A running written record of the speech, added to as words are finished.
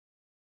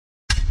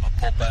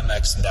Pulp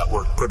MX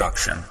Network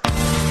production.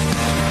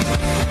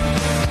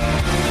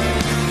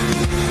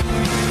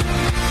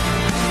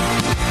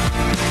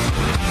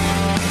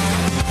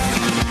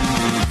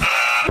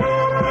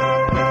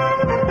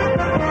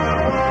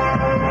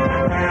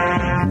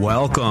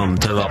 Welcome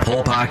to the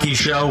Pulp Hockey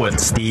Show with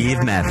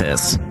Steve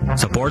Mathis.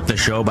 Support the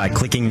show by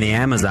clicking the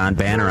Amazon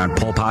banner on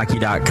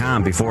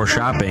pulphockey.com before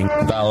shopping.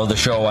 Follow the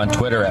show on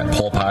Twitter at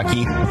Pulp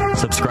Hockey.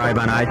 Subscribe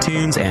on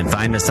iTunes and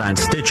find us on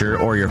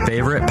Stitcher or your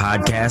favorite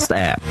podcast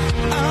app.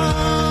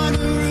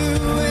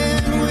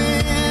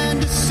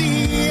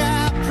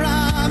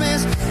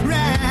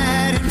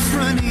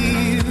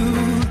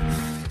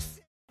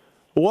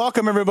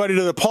 Welcome, everybody,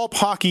 to the Pulp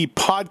Hockey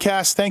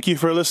Podcast. Thank you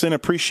for listening.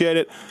 Appreciate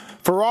it.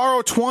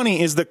 Ferraro20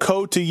 is the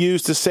code to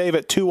use to save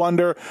at 2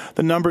 under,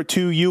 the number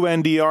 2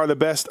 UNDR, the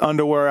best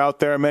underwear out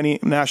there. Many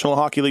National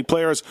Hockey League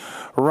players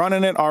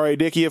running it. R.A.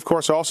 Dickey, of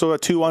course, also a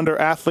 2 under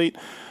athlete.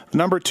 The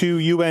number 2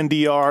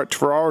 UNDR,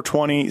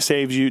 Ferraro20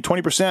 saves you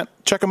 20%.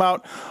 Check them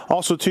out.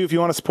 Also, too, if you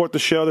want to support the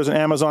show, there's an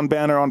Amazon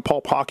banner on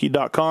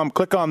pulphockey.com.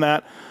 Click on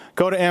that.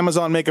 Go to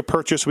Amazon, make a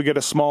purchase. We get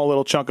a small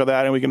little chunk of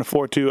that, and we can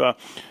afford to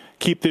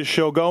keep this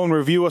show going.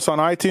 Review us on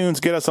iTunes.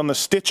 Get us on the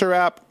Stitcher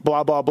app,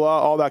 blah, blah, blah,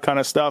 all that kind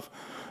of stuff.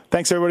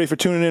 Thanks, everybody, for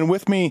tuning in.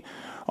 With me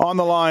on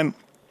the line,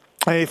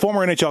 a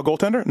former NHL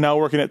goaltender, now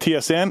working at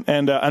TSN,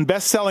 and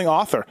best-selling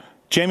author,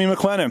 Jamie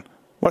McLennan.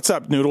 What's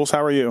up, Noodles?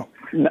 How are you?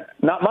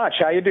 Not much.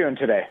 How you doing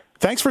today?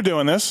 Thanks for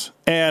doing this.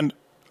 And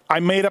I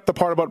made up the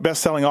part about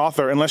best-selling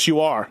author, unless you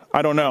are.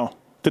 I don't know.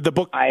 Did the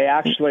book... I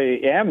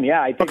actually am, yeah.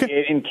 I think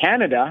in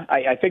Canada,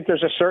 I think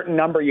there's a certain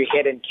number you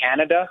hit in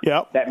Canada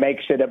that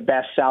makes it a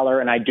bestseller,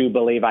 and I do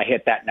believe I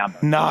hit that number.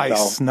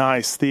 Nice.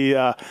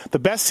 The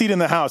best seat in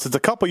the house. It's a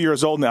couple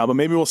years old now, but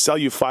maybe we'll sell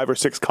you 5 or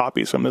 6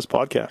 copies from this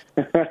podcast.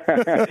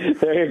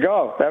 There you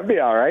go. That'd be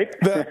all right.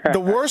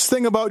 The worst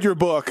thing about your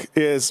book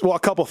is, well,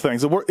 a couple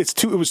things. It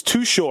was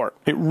too short.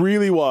 It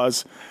really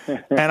was.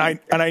 And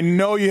I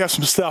know you have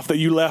some stuff that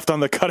you left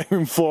on the cutting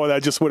room floor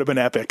that just would have been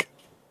epic.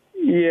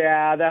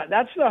 Yeah,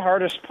 that's the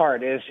hardest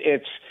part.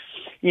 It's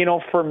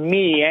for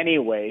me,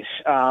 anyways.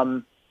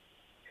 You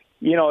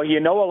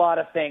know a lot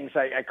of things.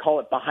 I call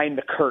it behind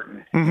the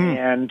curtain,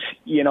 and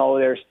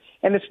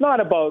it's not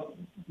about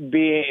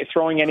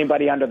throwing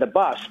anybody under the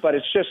bus, but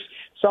it's just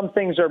some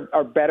things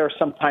are better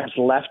sometimes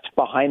left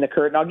behind the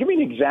curtain. I'll give you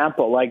an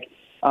example. Like,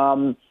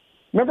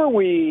 remember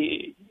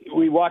we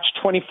watched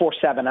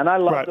 24/7, and I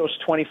love those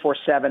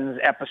 24/7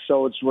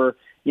 episodes where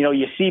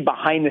you see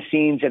behind the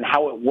scenes and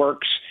how it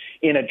works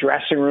in a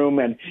dressing room,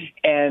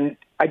 and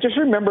I just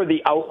remember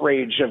the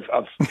outrage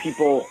of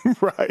people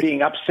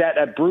being upset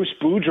at Bruce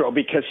Boudreau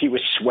because he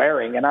was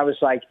swearing, and I was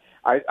like,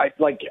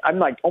 I'm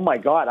like, oh my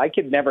God, I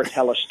could never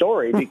tell a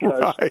story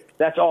because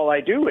that's all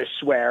I do is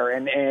swear,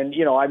 and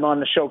I'm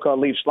on the show called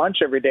Leafs Lunch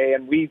every day,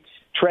 and we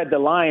tread the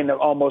line of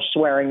almost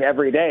swearing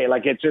every day,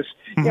 like it's just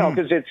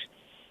because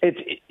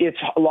it's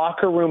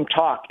locker room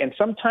talk, and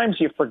sometimes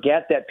you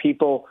forget that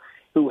people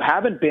who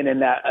haven't been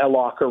in that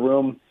locker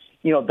room,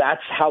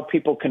 that's how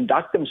people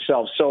conduct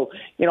themselves. So,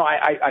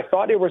 I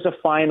thought it was a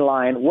fine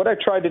line. What I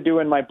tried to do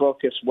in my book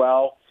as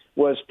well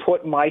was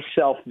put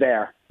myself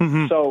there.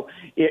 So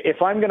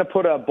if I'm going to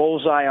put a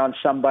bullseye on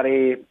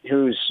somebody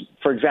who's,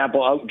 for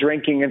example, out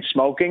drinking and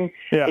smoking,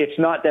 it's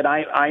not that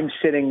I'm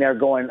sitting there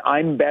going,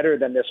 I'm better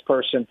than this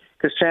person,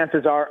 because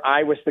chances are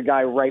I was the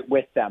guy right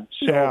with them.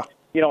 So,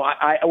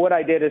 what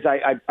I did is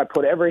I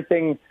put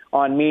everything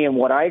on me and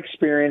what I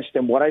experienced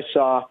and what I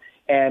saw.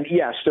 And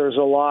yes, there's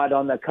a lot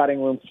on the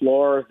cutting room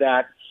floor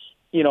that,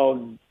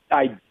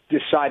 I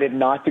decided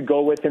not to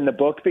go with in the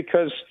book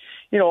because,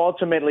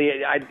 ultimately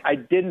I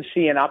didn't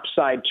see an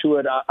upside to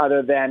it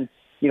other than,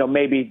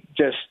 maybe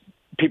just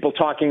people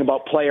talking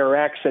about player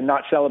X and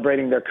not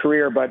celebrating their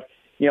career, but,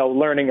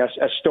 learning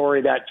a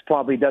story that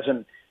probably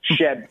doesn't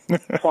shed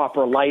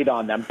proper light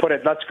on them.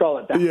 Let's call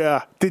it that.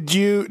 Yeah. Did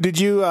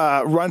you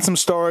run some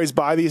stories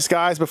by these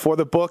guys before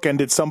the book, and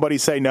did somebody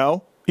say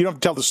no? You don't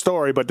have to tell the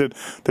story, but did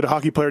a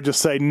hockey player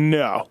just say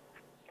no?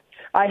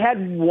 I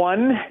had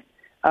one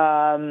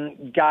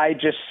guy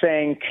just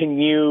saying, can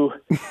you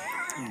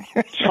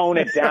tone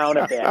it down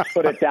a bit,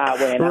 put it that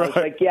way? And I was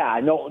like,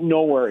 yeah,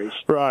 no worries.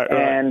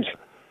 And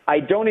I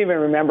don't even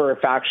remember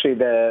if actually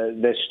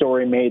the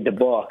story made the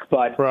book,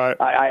 but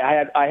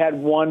I had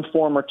one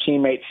former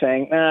teammate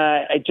saying,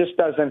 it just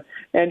doesn't.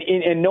 And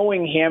in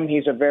knowing him,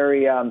 he's a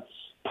very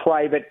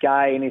private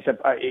guy, and he's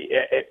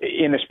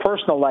in his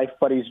personal life,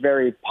 but he's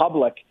very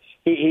public.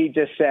 He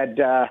just said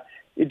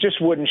it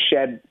just wouldn't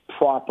shed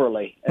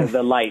properly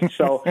the light.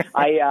 So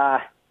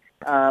I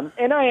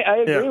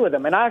agree with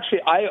him, and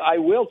actually I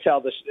will tell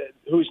this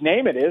whose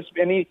name it is,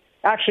 and he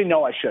actually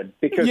no, I should,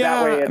 because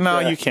that way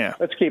it's, you can't.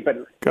 Let's keep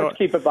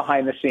it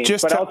behind the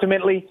scenes. But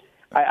ultimately,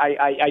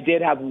 I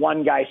did have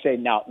one guy say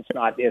no,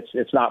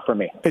 it's not for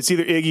me. It's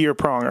either Iggy or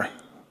Pronger.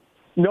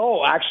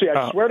 No, actually,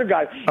 I swear to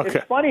God. Okay.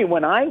 It's funny,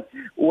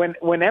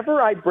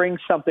 whenever I bring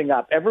something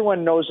up,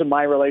 everyone knows of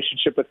my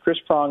relationship with Chris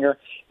Pronger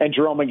and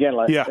Jerome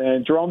McGinley. Yeah.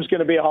 And Jerome's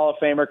going to be a Hall of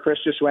Famer. Chris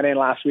just went in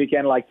last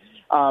weekend.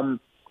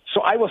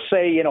 So I will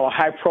say, a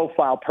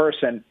high-profile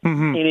person,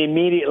 and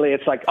immediately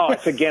it's like, oh,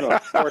 it's a Ginla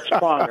or it's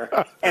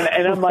Pronger.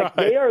 And I'm like,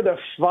 they are the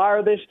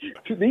farthest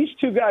 – these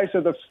two guys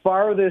are the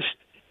farthest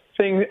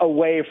thing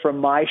away from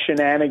my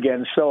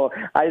shenanigans. So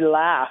I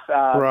laugh.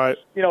 Right.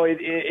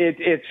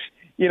 It's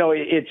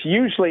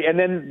usually – and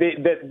then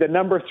the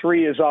number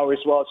 3 is always,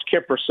 well, it's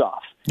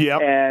Kiprusoff. Yeah.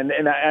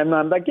 And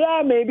I'm like,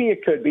 yeah, maybe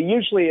it could be.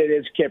 Usually it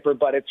is Kipper,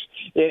 but it's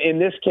in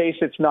this case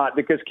it's not,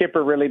 because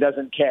Kipper really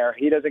doesn't care.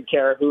 He doesn't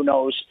care who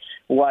knows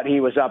what he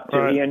was up to.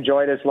 Right. He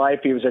enjoyed his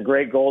life. He was a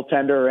great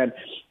goaltender, and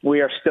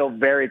we are still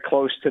very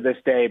close to this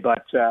day.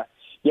 But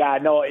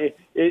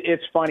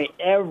it's funny.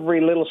 Every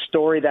little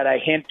story that I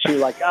hint to,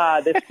 like,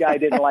 this guy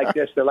didn't like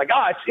this, they're like,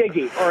 it's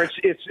Iggy or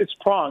it's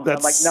Prong.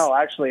 I'm like, no,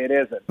 actually, it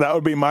isn't. That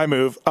would be my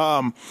move.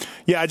 I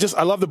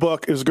love the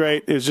book. It was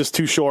great. It was just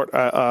too short.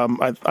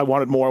 I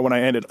wanted more when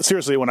I ended.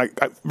 Seriously, when I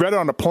read it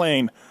on a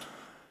plane,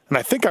 and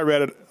I think I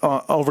read it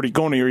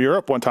going to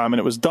Europe one time, and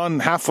it was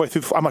done halfway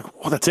through. I'm like,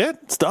 well, that's it?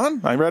 It's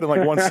done? I read it in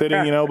like one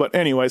sitting, But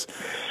anyways,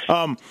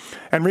 and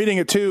reading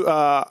it too,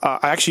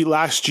 actually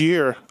last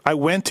year, I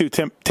went to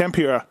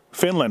Tampere,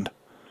 Finland,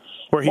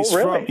 where he's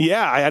from.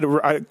 Yeah, I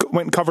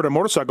went and covered a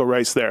motorcycle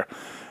race there.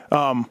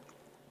 I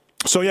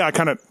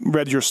kind of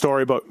read your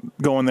story about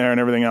going there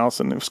and everything else,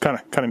 and it was kind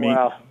of neat.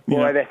 Wow.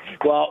 Well,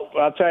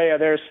 I'll tell you,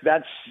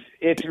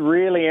 it's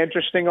really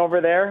interesting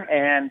over there,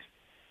 and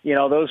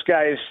those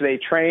guys, they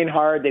train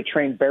hard. They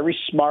train very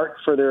smart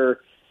I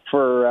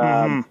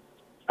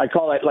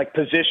call it like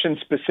position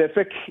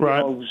specific,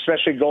 right.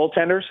 Especially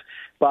goaltenders.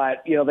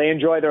 But, they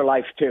enjoy their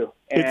life too.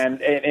 And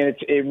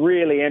it's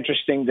really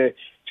interesting to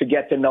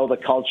get to know the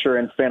culture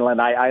in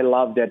Finland. I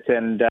loved it.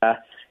 And,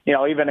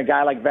 even a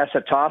guy like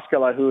Vesa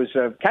Toskala, who's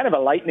kind of a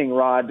lightning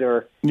rod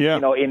in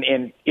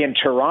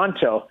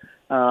Toronto,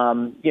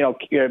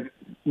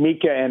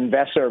 Mika and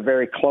Vesa are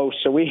very close.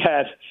 So we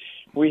had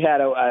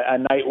a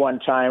night one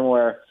time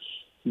where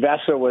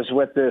Vesa was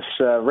with this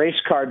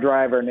race car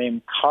driver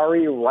named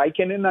Kari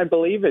Räikkönen, I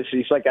believe.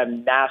 He's like a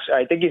NASCAR.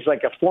 I think he's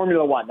like a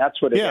Formula One.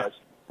 That's what it is.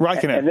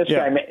 Räikkönen. And this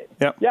guy,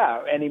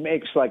 and he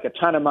makes like a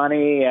ton of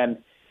money. And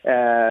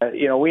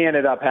we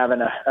ended up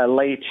having a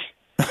late.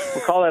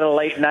 We'll call it a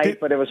late night,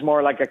 but it was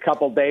more like a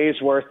couple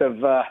days worth of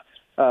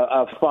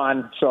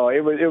fun. So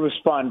it was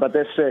fun. But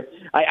this,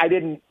 I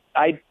don't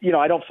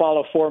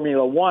follow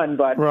Formula One,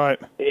 but right.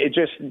 It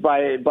just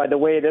by the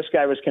way this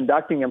guy was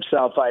conducting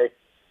himself, I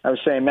was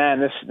saying, man,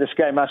 this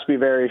guy must be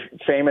very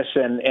famous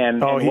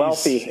and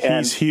wealthy.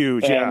 He's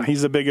huge.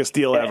 He's the biggest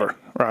deal ever.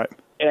 Right.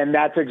 And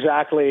that's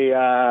exactly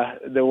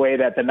the way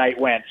that the night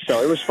went.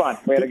 So it was fun.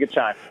 We had a good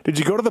time. Did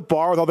you go to the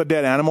bar with all the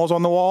dead animals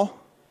on the wall?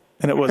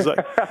 And it was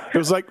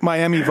like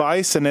Miami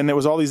Vice, and then there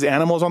was all these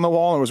animals on the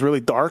wall, and it was really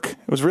dark. It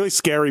was a really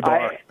scary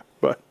bar.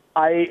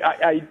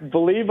 I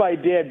believe I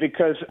did,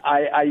 because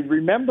I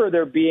remember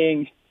there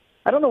being,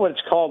 I don't know what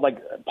it's called, like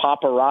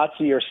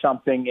paparazzi or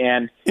something,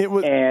 and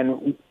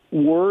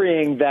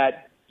worrying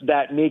that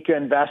Mika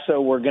and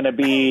Vesa were going to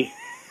be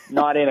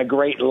not in a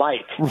great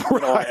light.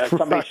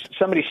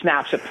 Somebody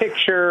snaps a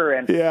picture,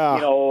 and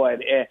it's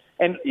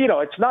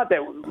not that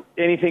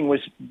anything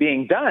was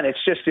being done.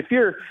 It's just if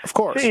you're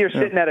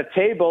sitting at a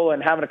table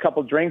and having a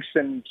couple drinks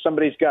and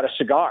somebody's got a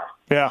cigar.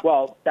 Yeah.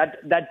 Well,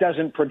 that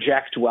doesn't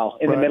project well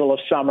in the middle of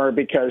summer,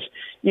 because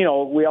we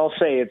all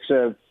say it's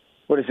a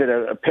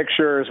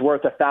picture is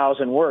worth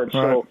 1,000 words.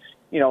 Right.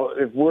 So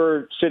if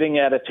we're sitting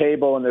at a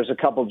table and there's a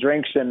couple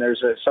drinks and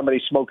there's somebody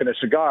smoking a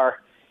cigar,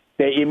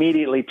 they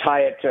immediately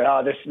tie it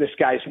to this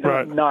guy's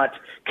not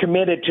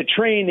committed to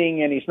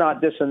training, and he's not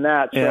this and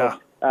that. So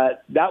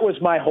that was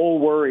my whole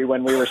worry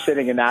when we were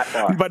sitting in that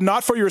bar. But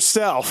not for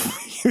yourself.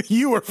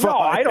 You were fine. No,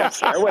 I don't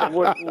care.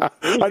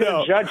 Who's going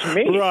to judge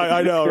me? Right,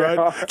 I know,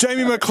 right?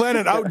 Jamie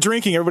McLennan out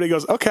drinking. Everybody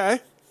goes,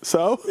 okay.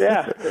 So?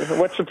 Yeah.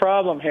 What's the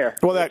problem here?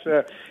 Well,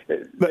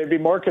 they'd be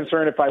more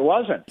concerned if I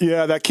wasn't.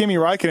 Yeah, that Kimi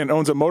Räikkönen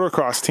owns a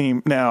motocross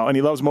team now, and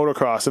he loves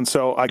motocross. And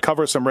so I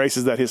cover some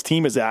races that his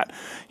team is at.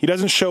 He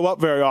doesn't show up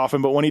very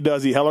often, but when he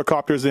does, he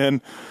helicopters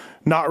in.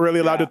 Not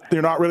really allowed to.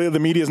 The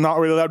media is not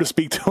really allowed to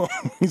speak to him.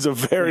 He's a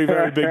very,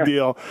 very big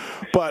deal.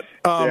 But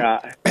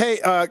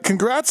hey,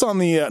 congrats on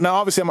the. Now,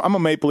 obviously, I'm a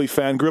Maple Leaf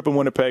fan. Grew up in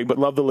Winnipeg, but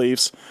love the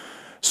Leafs.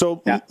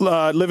 So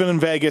living in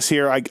Vegas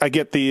here, I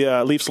get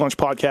the Leafs Lunch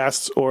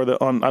podcasts,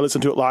 I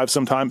listen to it live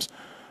sometimes.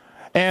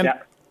 And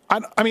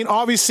I mean,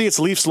 obviously it's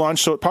Leafs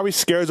Lunch, so it probably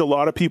scares a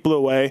lot of people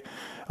away.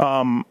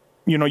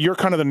 You're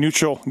kind of the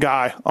neutral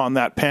guy on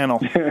that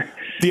panel.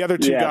 The other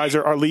two guys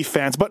are Leaf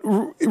fans. But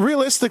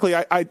realistically,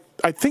 I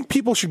think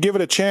people should give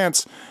it a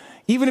chance,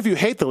 even if you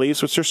hate the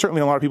Leafs, which there's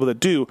certainly a lot of people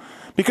that do,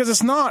 because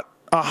it's not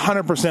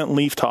 100%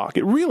 Leaf talk.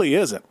 It really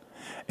isn't.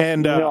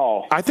 And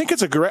I think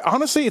it's a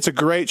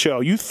great show.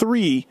 You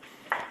three,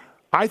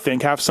 I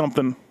think, have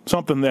something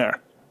there.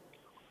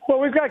 Well,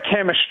 we've got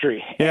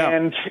chemistry,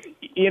 and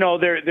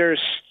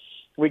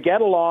we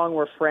get along.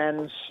 We're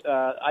friends.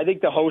 I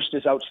think the host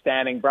is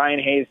outstanding. Brian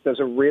Hayes does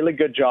a really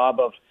good job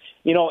of,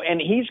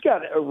 and he's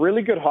got a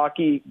really good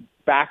hockey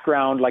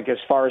background, like as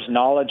far as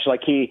knowledge.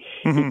 Like he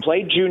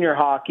played junior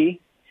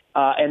hockey.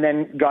 and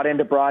then got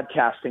into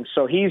broadcasting.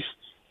 So he's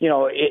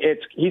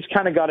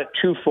kind of got it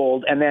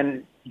twofold. And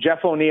then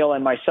Jeff O'Neill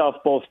and myself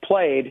both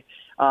played.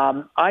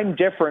 I'm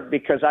different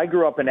because I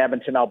grew up in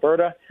Edmonton,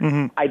 Alberta.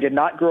 Mm-hmm. I did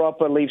not grow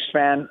up a Leafs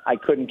fan. I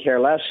couldn't care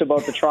less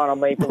about the Toronto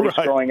Maple Leafs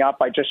growing up.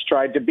 I just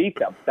tried to beat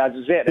them. That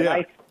was it. Yeah.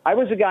 And I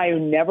was a guy who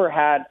never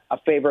had a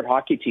favorite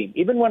hockey team.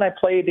 Even when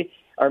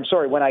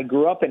when I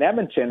grew up in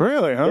Edmonton,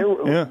 really,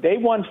 huh? They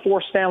won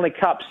 4 Stanley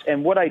Cups.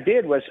 And what I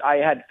did was I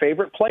had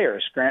favorite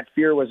players. Grant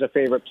Fuhr was a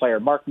favorite player.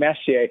 Mark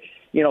Messier,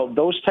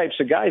 those types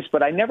of guys.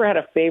 But I never had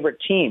a favorite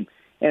team.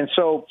 And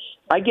so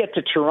I get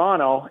to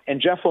Toronto,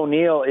 and Jeff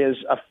O'Neill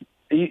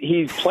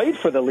he's played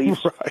for the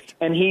Leafs, right.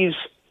 and he's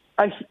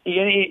a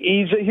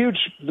huge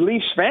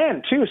Leafs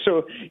fan too.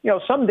 So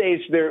some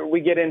days we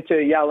get into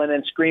yelling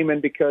and screaming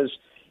because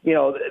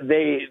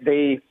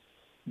they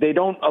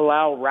don't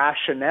allow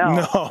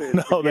rationale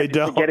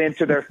to get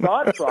into their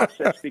thought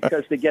process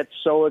because they get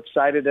so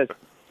excited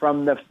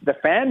from the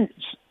fans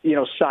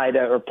side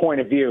or point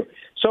of view.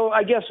 So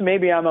I guess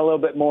maybe I'm a little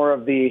bit more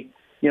of the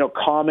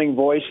calming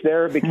voice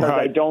there because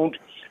right.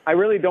 I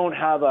really don't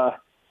have a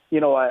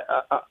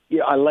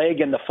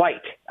leg in the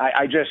fight.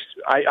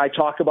 I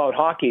talk about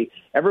hockey.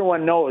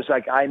 Everyone knows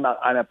I'm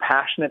a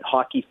passionate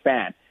hockey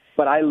fan,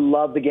 but I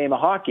love the game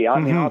of hockey. I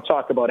mean, I'll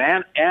talk about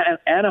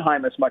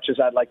Anaheim as much as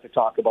I'd like to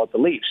talk about the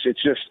Leafs.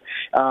 It's just,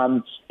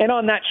 and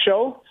on that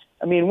show,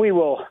 I mean,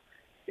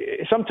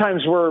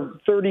 sometimes we're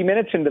 30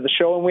 minutes into the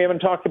show and we haven't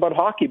talked about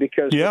hockey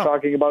because we're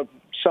talking about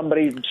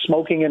somebody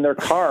smoking in their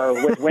car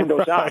with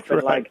windows up.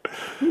 And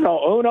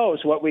who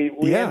knows what we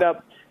end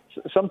up.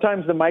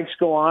 Sometimes the mics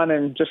go on,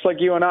 and just like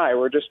you and I,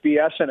 we're just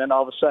BSing, and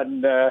all of a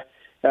sudden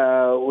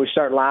we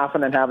start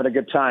laughing and having a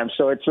good time.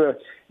 So it's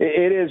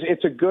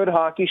a good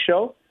hockey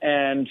show,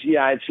 and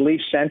it's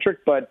Leaf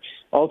centric, but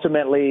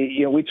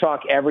ultimately, we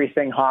talk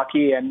everything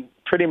hockey and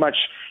pretty much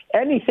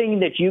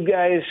anything that you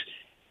guys.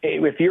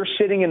 If you're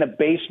sitting in a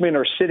basement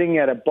or sitting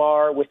at a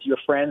bar with your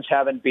friends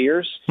having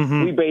beers,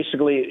 we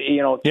basically,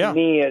 to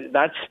me,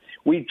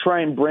 we try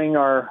and bring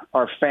our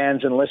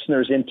fans and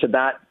listeners into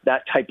that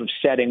type of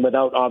setting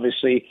without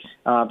obviously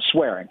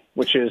swearing,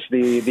 which is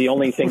the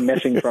only thing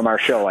missing from our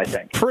show, I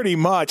think. Pretty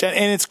much.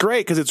 And it's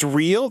great because it's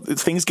real.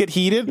 Things get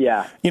heated.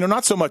 Yeah.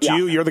 Not so much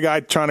you're the guy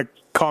trying to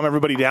calm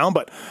everybody down,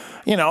 but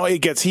it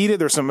gets heated.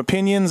 There's some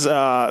opinions.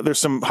 There's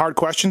some hard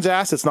questions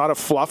asked. It's not a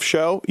fluff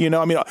show.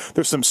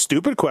 There's some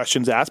stupid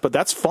questions asked, but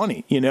that's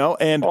funny. And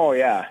and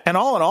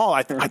all in all,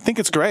 I think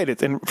it's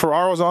great. And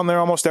Ferraro's on there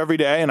almost every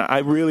day, and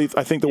I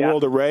think the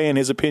world of Ray and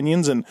his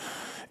opinions, and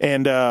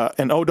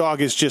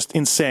O-Dog is just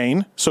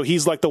insane. So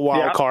he's like the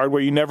wild card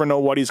where you never know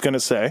what he's going to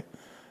say.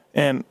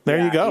 And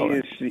there you go.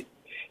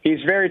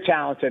 He's very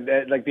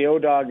talented. Like the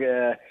O-Dog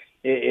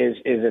is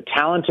a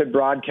talented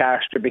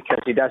broadcaster because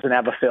he doesn't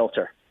have a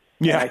filter.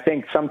 Yeah, and I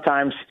think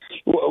sometimes,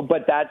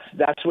 but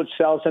that's what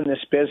sells in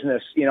this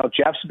business.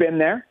 Jeff's been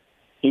there;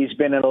 he's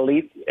been an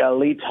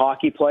elite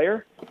hockey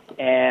player,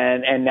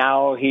 and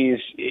now he's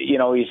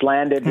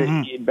landed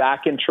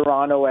back in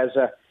Toronto as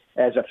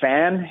a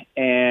fan.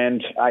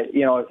 And I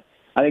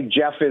think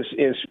Jeff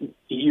is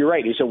you're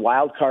right. He's a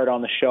wild card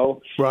on the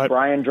show. Right.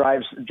 Brian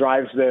drives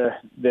the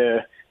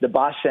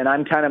bus, and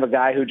I'm kind of a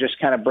guy who just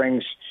kind of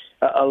brings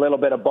a little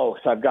bit of both.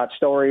 I've got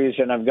stories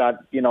and I've got,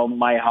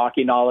 my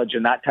hockey knowledge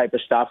and that type of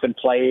stuff and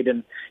played.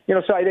 And,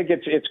 so I think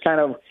it's kind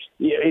of,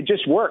 it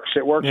just works.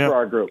 It works for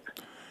our group.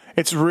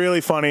 It's really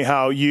funny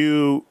how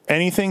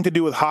anything to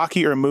do with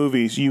hockey or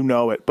movies,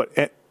 it, but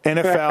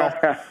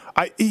NFL,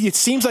 it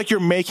seems like you're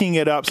making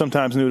it up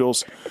sometimes,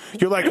 Noodles.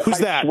 You're like, who's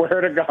that? I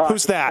swear to God.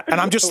 Who's that? And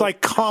I'm just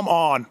like, come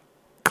on.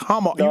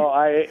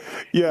 No,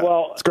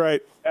 well, it's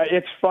great.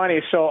 It's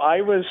funny. So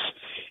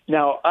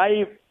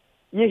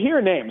you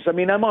hear names. I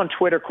mean, I'm on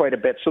Twitter quite a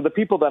bit, so the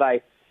people that I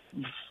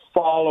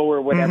follow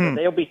or whatever,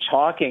 they'll be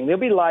talking. They'll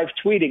be live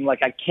tweeting like,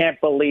 I can't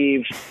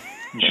believe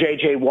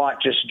J.J.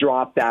 Watt just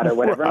dropped that or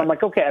whatever. Right. And I'm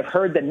like, okay, I've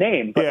heard the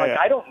name, but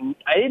I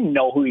didn't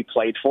know who he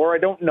played for. I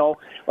don't know.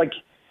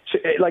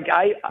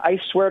 I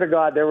swear to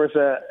God,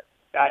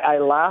 I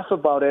laugh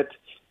about it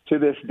to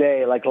this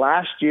day. Like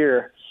last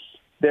year,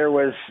 there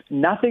was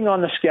nothing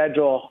on the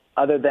schedule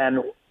other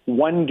than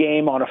one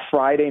game on a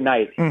Friday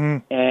night,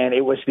 and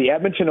it was the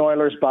Edmonton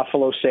Oilers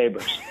Buffalo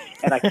Sabres.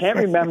 And I can't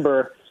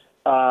remember.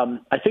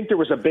 I think there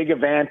was a big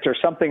event or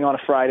something on a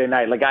Friday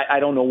night. Like I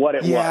don't know what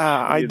it was.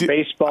 I do.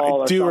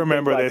 Baseball. I do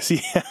remember this.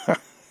 Yeah.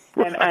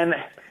 and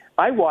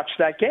I watched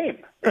that game.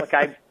 Like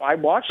I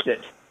watched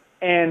it,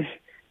 and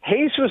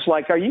Hayes was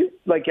like, "Are you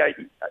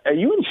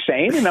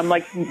insane?" And I'm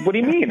like, "What do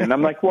you mean?" And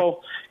I'm like,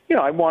 "Well,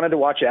 I wanted to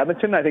watch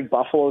Edmonton. I think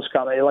Buffalo's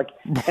coming."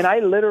 And I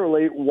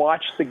literally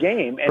watched the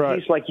game, and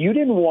he's like, "You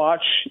didn't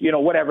watch,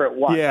 whatever it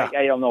was. Yeah.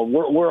 I don't know,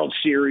 World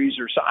Series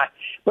or something."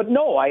 But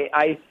no,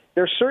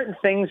 there's certain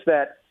things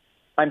that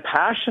I'm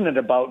passionate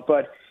about,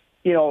 but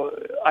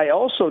I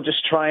also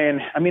just try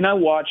and. I mean, I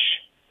watch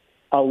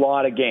a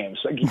lot of games.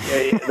 Like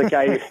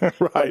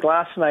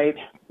last night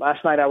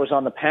I was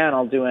on the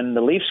panel doing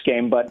the Leafs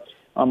game, but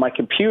on my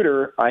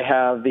computer I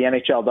have the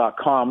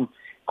NHL.com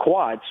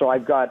quad, so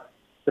I've got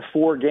the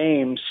 4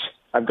 games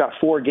I've got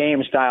 4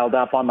 games dialed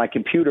up on my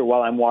computer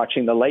while I'm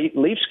watching the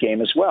Leafs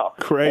game as well.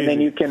 Crazy. And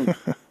then you can,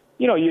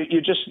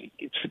 you just,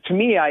 to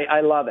me,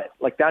 I love it.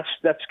 Like that's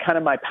kind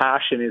of my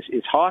passion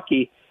is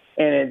hockey,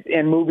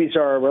 and movies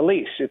are a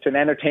release. It's an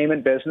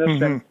entertainment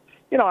business, and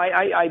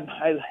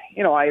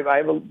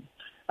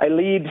I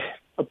lead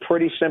a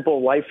pretty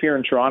simple life here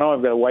in Toronto.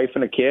 I've got a wife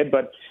and a kid,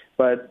 but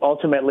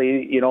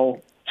ultimately,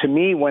 to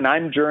me, when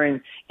I'm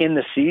in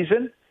the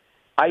season,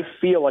 I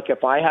feel like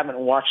if I haven't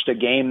watched a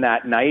game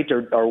that night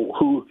or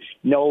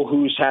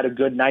who's had a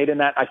good night in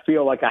that, I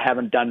feel like I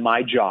haven't done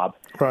my job.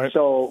 Right.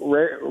 So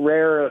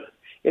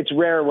it's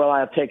rare will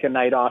I take a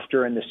night off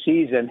during the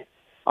season.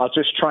 I'll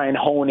just try and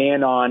hone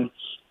in on,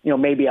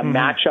 maybe a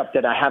matchup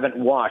that I haven't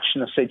watched,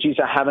 and I'll say, geez,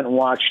 I haven't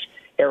watched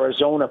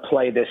Arizona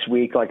play this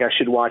week. Like I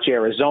should watch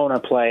Arizona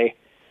play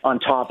on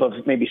top of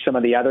maybe some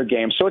of the other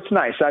games. So it's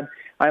nice.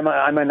 I'm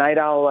a night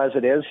owl as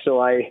it is, so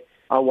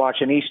I'll watch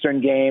an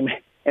Eastern game,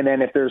 and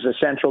then if there's a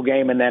Central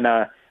game, and then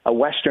a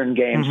Western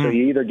game, so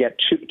you either get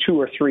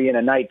two or 3 in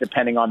a night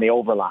depending on the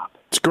overlap.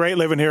 It's great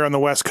living here on the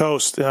West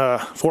Coast.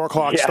 4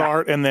 o'clock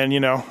start, and then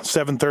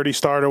 7:30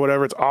 start or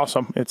whatever. It's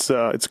awesome. It's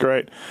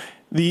great.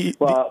 Sorry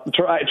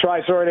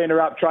to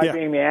interrupt. Try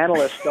being the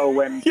analyst though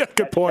when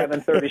good point.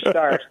 7:30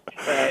 start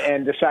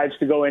and decides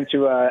to go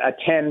into a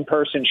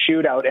 10-person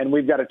shootout, and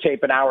we've got to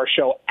tape an hour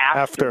show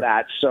after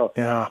that. So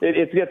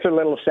it gets a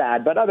little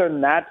sad, but other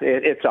than that,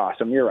 it's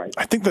awesome. You're right.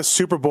 I think the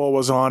Super Bowl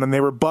was on, and they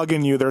were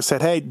bugging you. They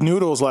said, "Hey,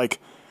 Noodles, like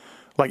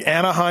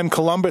Anaheim,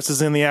 Columbus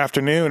is in the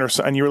afternoon,"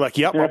 and you were like,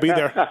 "Yep, I'll be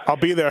there. I'll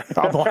be there.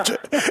 I'll watch it."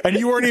 And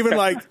you weren't even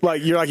like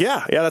you're like,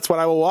 "Yeah, that's what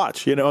I will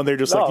watch." And they're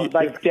just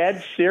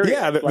dead serious.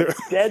 Yeah, they're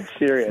dead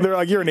serious. They're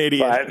like, "You're an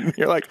idiot." But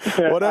you're like,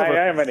 "Whatever."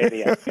 I am an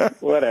idiot.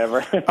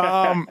 Whatever.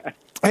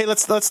 Hey,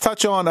 let's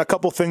touch on a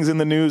couple things in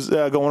the news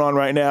going on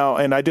right now.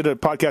 And I did a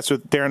podcast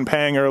with Darren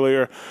Pang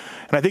earlier,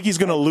 and I think he's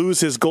going to lose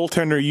his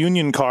goaltender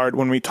union card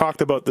when we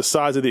talked about the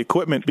size of the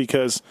equipment,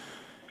 because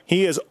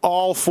he is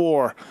all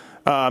for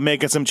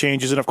making some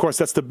changes. And, of course,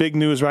 that's the big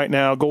news right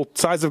now.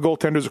 Size of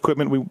goaltenders'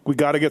 equipment. We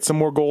got to get some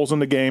more goals in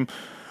the game.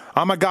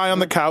 I'm a guy on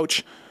the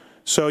couch,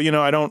 so,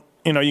 I don't,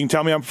 you can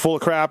tell me I'm full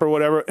of crap or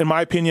whatever. In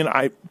my opinion,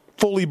 I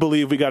fully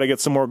believe we got to get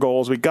some more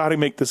goals. We got to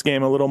make this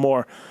game a little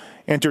more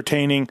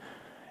entertaining.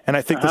 And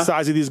I think the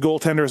size of these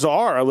goaltenders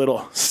are a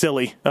little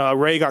silly.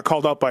 Ray got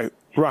called out by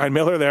Ryan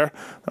Miller there.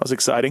 That was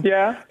exciting.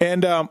 Yeah.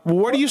 And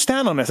where do you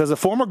stand on this? As a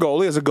former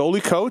goalie, as a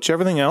goalie coach,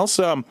 everything else,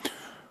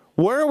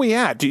 where are we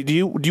at? Do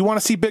you want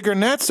to see bigger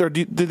nets, or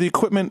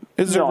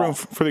is there room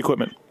for the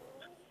equipment?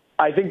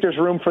 I think there's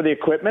room for the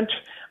equipment.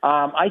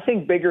 I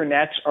think bigger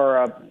nets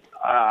are,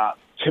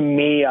 to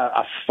me,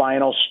 a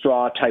final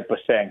straw type of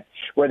thing,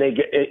 where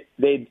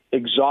they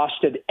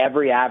exhausted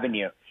every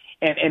avenue.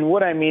 And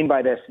what I mean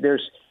by this,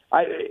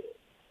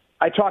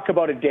 I talk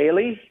about it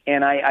daily,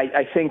 and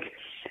I think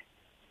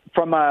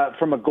from a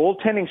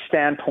goaltending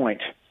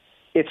standpoint,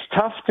 it's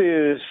tough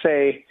to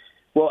say,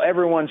 well,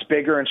 everyone's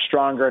bigger and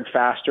stronger and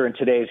faster in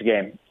today's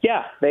game.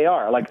 Yeah, they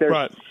are. Like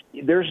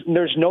there's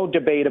no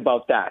debate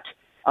about that.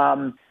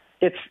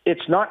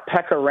 It's not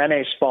Pekka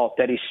Rinne's fault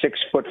that he's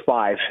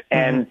 6'5"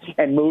 and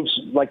moves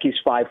like he's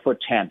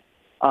 5'10".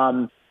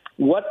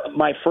 What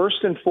my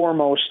first and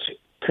foremost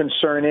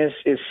concern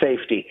is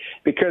safety,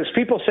 because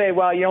people say,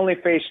 well, you only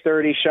face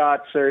 30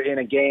 shots or in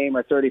a game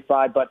or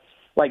 35, but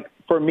like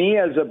for me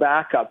as a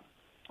backup,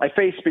 I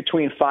face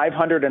between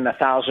 500 and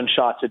 1,000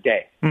 shots a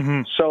day.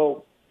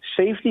 So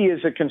safety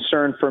is a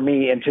concern for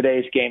me in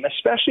today's game,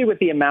 especially with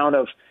the amount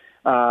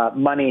of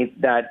money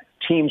that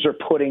teams are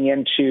putting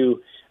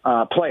into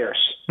players.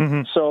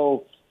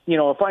 So,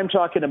 if I'm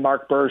talking to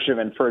Mark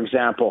Bergevin, for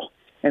example,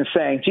 and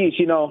saying, geez,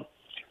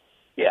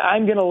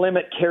 I'm going to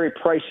limit Carey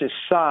Price's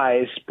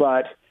size,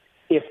 but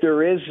if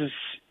there is,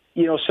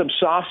 some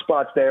soft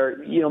spots there,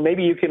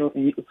 maybe you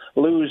can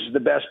lose the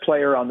best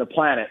player on the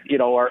planet,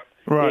 or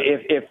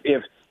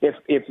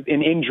if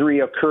an injury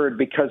occurred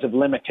because of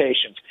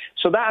limitations.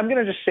 So that I'm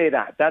going to just say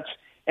that.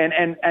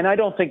 And I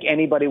don't think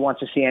anybody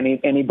wants to see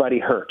anybody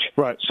hurt.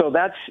 Right. So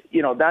that's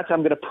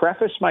I'm going to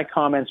preface my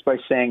comments by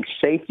saying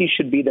safety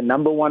should be the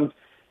number one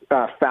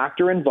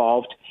factor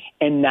involved.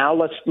 And now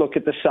let's look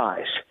at the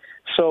size.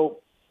 So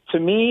to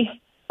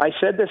me, I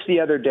said this the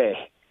other day,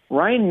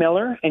 Ryan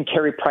Miller and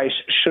Carey Price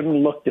shouldn't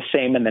look the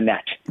same in the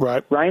net.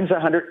 Right. Ryan's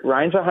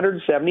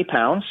 170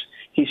 pounds.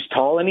 He's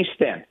tall and he's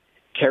thin.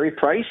 Carey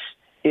Price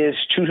is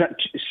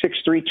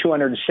 6'3",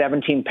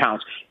 217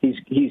 pounds.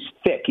 He's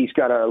thick. He's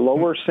got a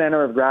lower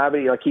center of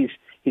gravity. Like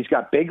he's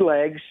got big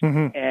legs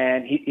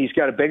and he's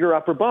got a bigger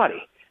upper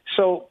body.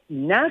 So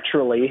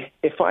naturally,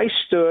 if I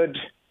stood,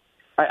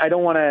 I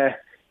don't want to,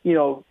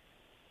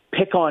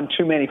 pick on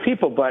too many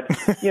people, but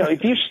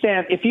if you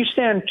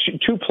stand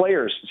two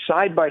players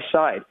side by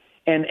side,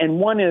 and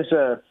one is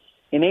an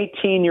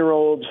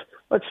 18-year-old,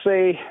 let's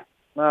say,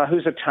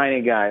 who's a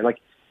tiny guy, like.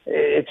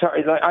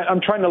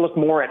 I'm trying to look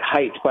more at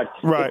height, but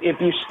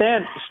if you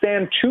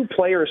stand two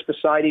players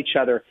beside each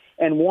other,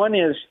 and one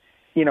is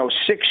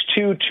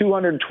 6'2",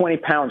 220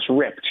 pounds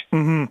ripped,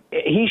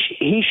 he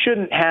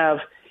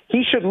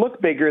should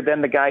look bigger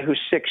than the guy who's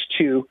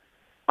 6'2",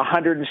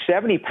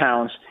 170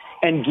 pounds,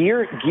 and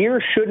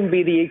gear shouldn't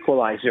be the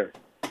equalizer.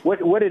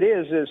 What it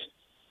is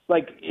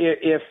like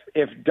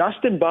if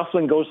Dustin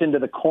Byfuglien goes into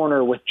the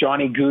corner with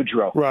Johnny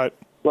Gaudreau, right?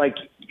 Like,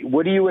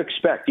 what do you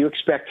expect? You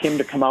expect him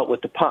to come out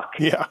with the puck.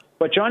 Yeah.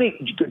 But Johnny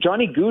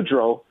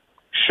Gaudreau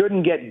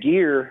shouldn't get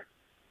gear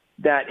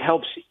that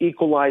helps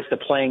equalize the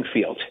playing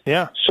field.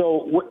 Yeah.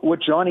 So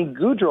what Johnny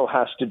Gaudreau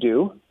has to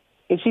do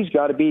is he's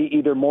got to be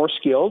either more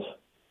skilled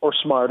or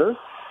smarter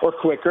or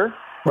quicker,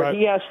 or right.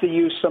 he has to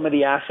use some of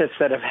the assets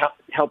that have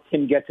helped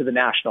him get to the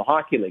National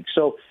Hockey League.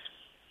 So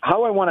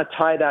how I want to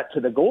tie that to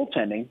the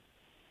goaltending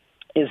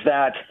is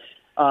that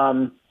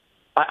I'm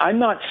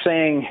not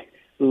saying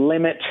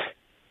limit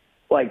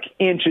like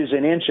inches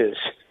and inches.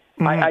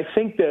 Mm-hmm. I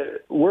think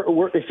that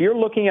if you're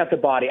looking at the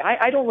body,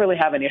 I don't really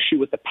have an issue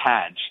with the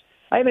pads.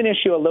 I have an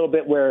issue a little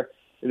bit where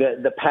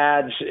the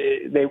pads,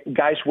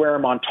 guys wear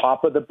them on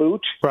top of the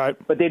boot, right?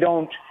 But they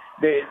don't.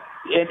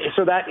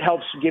 So that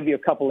helps give you a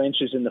couple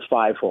inches in the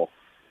 5-hole.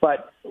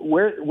 But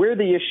where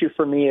the issue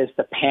for me is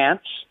the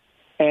pants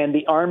and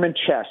the arm and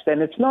chest,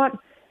 and it's not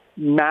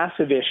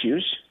massive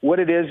issues. What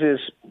it is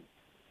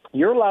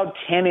you're allowed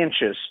 10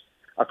 inches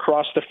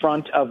across the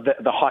front of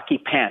the hockey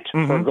pant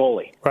mm-hmm. for a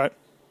goalie. Right.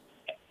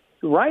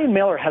 Ryan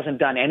Miller hasn't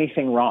done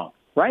anything wrong.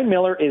 Ryan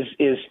Miller is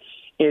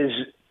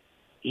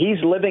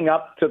he's living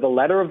up to the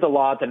letter of the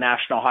law at the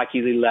National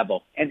Hockey League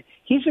level. And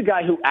he's a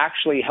guy who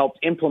actually helped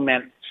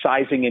implement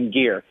sizing and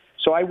gear.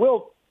 So I'm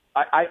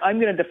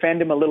going to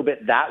defend him a little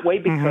bit that way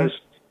because,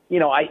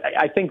 mm-hmm.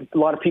 I think a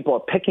lot of people are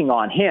picking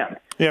on him.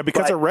 Yeah,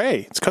 because of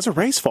Ray. It's because of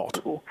Ray's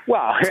fault.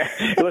 Well,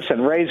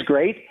 listen, Ray's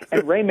great,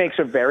 and Ray makes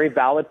a very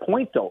valid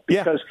point, though,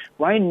 because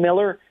Ryan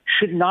Miller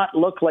should not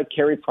look like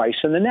Carey Price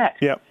in the net.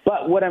 Yeah.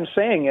 But what I'm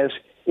saying is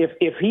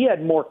if he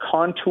had more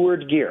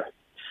contoured gear,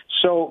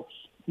 so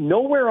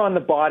nowhere on the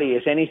body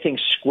is anything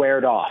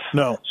squared off.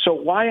 No. So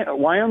why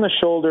on the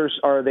shoulders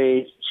are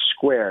they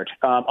squared?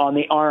 On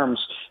the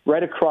arms,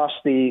 right across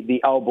the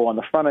elbow, on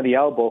the front of the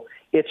elbow,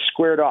 it's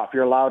squared off.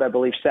 You're allowed, I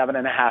believe,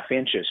 7.5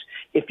 inches.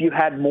 If you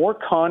had more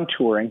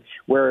contouring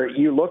where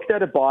you looked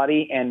at a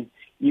body and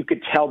you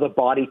could tell the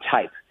body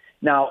type.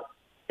 Now,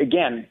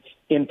 again,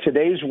 in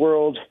today's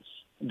world,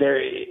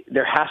 there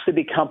has to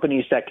be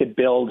companies that could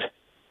build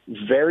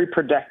very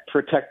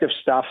protective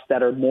stuff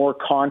that are more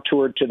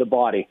contoured to the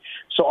body.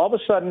 So all of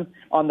a sudden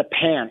on the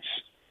pants,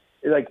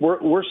 like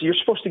you're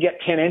supposed to get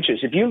 10 inches.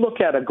 If you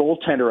look at a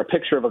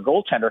picture of a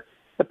goaltender,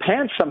 the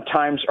pants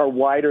sometimes are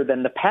wider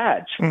than the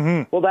pads.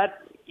 Mm-hmm. Well,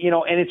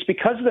 and it's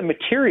because of the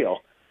material.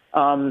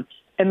 And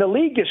the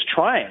league is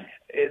trying.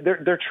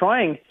 They're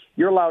trying.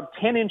 You're allowed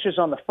 10 inches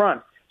on the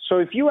front. So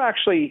if you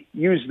actually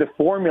use the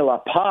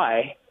formula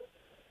pi,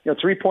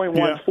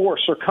 3.14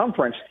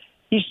 circumference,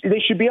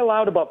 they should be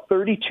allowed about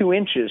 32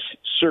 inches,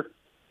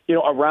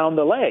 around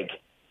the leg.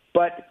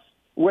 But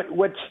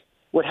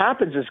what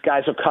happens is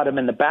guys will cut them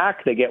in the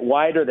back. They get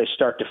wider. They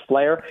start to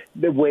flare.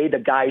 The way the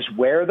guys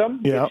wear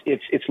them,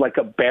 it's like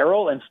a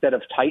barrel instead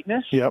of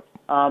tightness. Yep.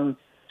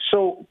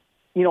 So,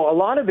 a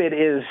lot of it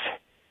is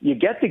you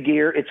get the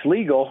gear, it's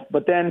legal,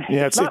 but then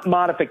it's not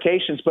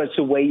modifications, but it's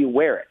the way you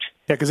wear it.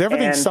 Yeah, because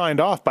everything's signed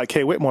off by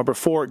Kay Whitmore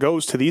before it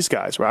goes to these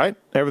guys, right?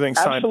 Everything's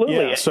signed.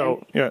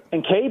 Absolutely. Yeah,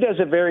 and Kay does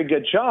a very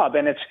good job,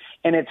 and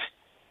it's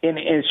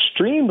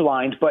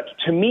streamlined. But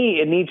to me,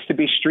 it needs to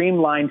be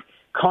streamlined,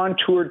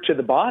 contoured to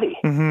the body.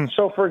 Mm-hmm.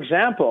 So, for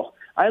example,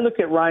 I look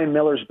at Ryan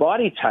Miller's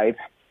body type,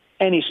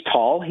 and he's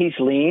tall, he's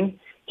lean,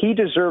 he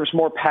deserves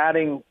more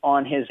padding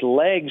on his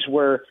legs,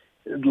 where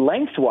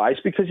lengthwise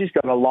because he's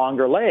got a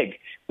longer leg.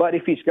 But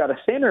if he's got a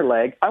thinner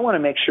leg, I want to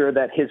make sure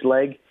that his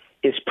leg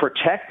is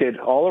protected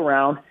all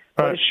around,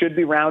 but it should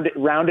be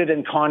rounded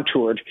and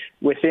contoured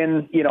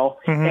within,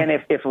 mm-hmm. And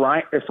if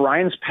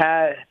Ryan's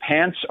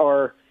pants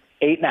are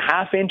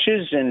 8.5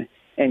 inches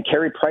and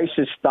Carey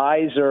Price's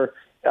thighs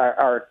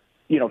are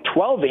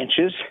 12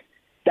 inches,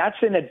 that's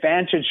an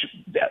advantage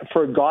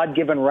for a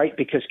God-given right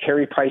because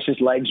Carey Price's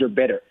legs are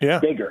bigger.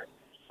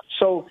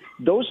 So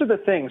those are the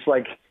things.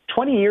 Like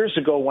 20 years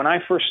ago when I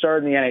first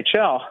started in the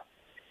NHL,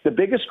 the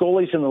biggest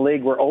goalies in the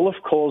league were Olaf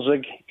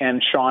Kolzig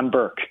and Sean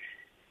Burke.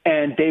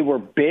 And they were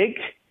big,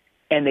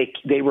 and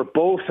they were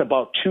both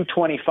about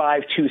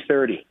 225,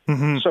 230.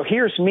 Mm-hmm. So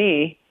here's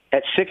me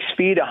at 6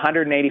 feet,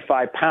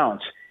 185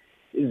 pounds.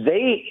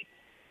 They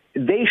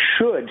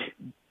should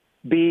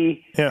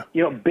be,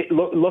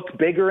 look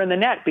bigger in the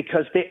net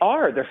because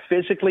they're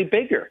physically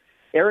bigger.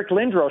 Eric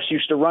Lindros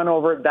used to run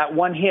over that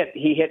one hit.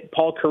 He hit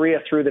Paul Kariya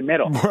through the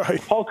middle.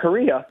 Right. Paul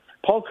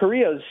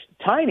Kariya's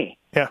tiny.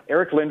 Yeah.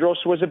 Eric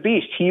Lindros was a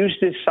beast. He used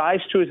his size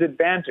to his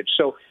advantage.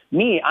 So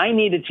I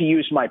needed to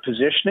use my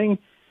positioning,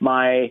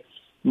 my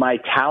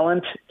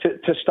talent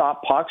to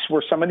stop pucks,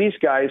 where some of these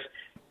guys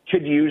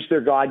could use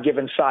their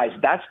God-given size.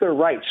 That's their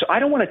right. So I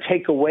don't want to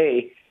take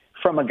away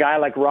from a guy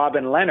like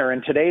Robin Lehner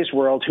in today's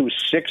world who's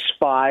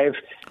 6'5",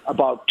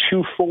 about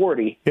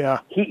 240. Yeah.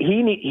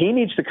 He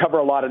needs to cover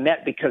a lot of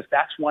net because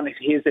that's one of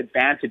his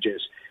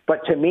advantages.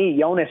 But to me,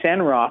 Jonas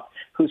Enroth,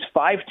 who's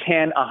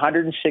 5'10",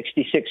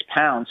 166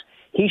 pounds,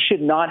 he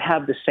should not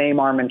have the same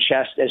arm and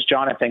chest as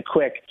Jonathan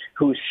Quick,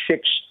 who's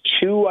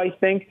 6'2", I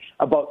think,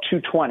 about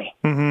 220.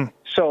 Mm-hmm.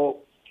 So,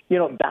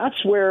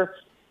 that's where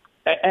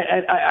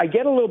and I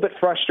get a little bit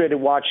frustrated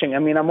watching. I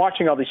mean, I'm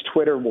watching all these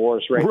Twitter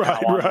wars now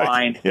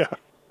online. Yeah.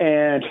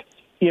 And,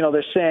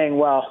 they're saying,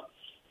 well,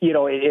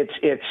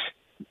 it's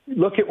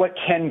look at what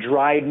Ken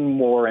Dryden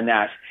wore and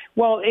that.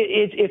 Well,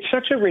 it's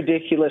such a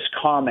ridiculous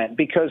comment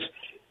because,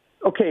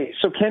 okay,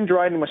 so Ken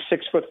Dryden was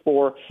 6'4",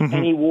 mm-hmm.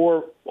 and he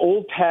wore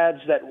old pads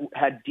that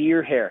had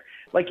deer hair.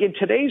 Like in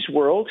today's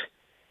world,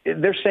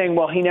 they're saying,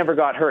 well, he never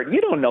got hurt. You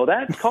don't know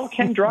that. Call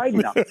Ken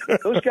Dryden up.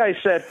 Those guys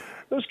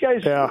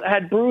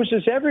had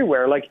bruises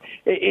everywhere. Like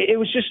it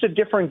was just a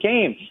different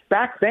game.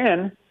 Back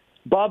then,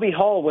 Bobby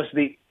Hull was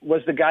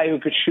the guy who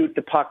could shoot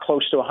the puck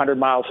close to 100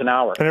 miles an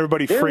hour. And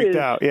everybody freaked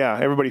out. Yeah,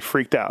 everybody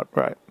freaked out.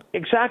 Right.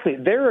 Exactly.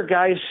 There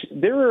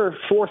are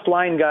fourth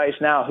line guys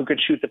now who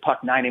could shoot the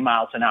puck 90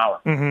 miles an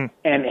hour mm-hmm.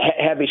 and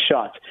heavy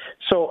shots.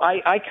 So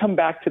I come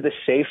back to the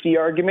safety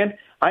argument.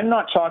 I'm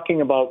not talking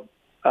about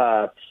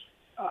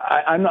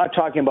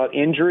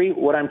injury.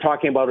 What I'm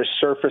talking about is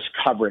surface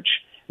coverage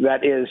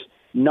that is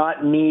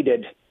not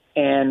needed.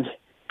 And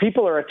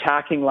people are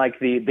attacking like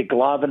the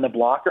glove and the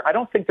blocker. I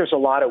don't think there's a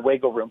lot of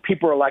wiggle room.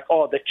 People are like,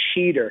 oh, the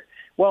cheater.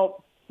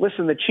 Well,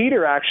 listen, the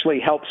cheater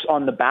actually helps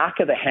on the back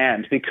of the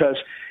hand because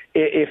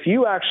if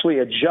you actually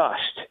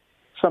adjust,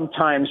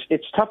 sometimes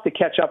it's tough to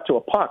catch up to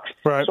a puck.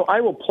 Right. So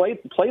I will play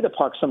the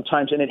puck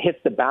sometimes and it hits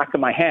the back of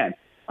my hand.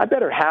 I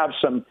better have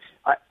some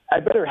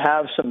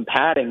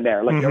padding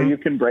there, like, mm-hmm. or you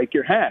can break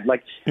your hand.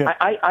 Like, yeah.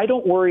 I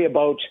don't worry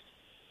about,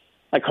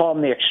 I call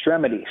them the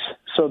extremities.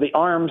 So the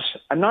arms,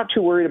 I'm not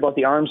too worried about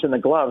the arms and the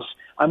gloves.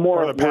 I'm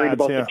more worried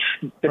about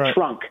the right.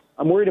 trunk.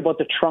 I'm worried about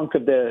the trunk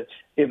of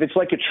if it's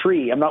like a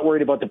tree, I'm not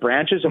worried about the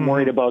branches. I'm mm-hmm.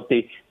 worried about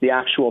the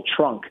actual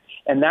trunk.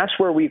 And that's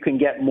where we can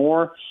get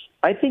more.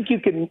 I think you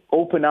can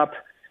open up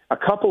a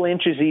couple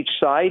inches each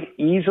side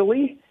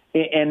easily.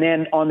 And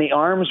then on the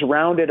arms,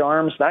 rounded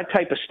arms, that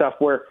type of stuff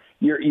where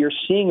you're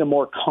seeing a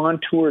more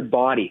contoured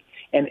body.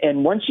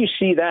 And once you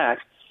see that,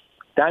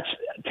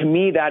 to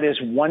me, that is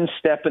one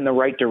step in the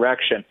right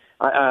direction.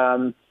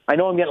 I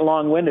know I'm getting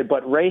long-winded,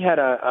 but Ray had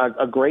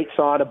a great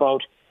thought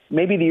about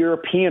maybe the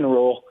European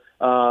rule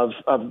of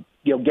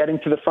getting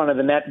to the front of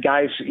the net,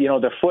 guys,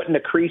 their foot in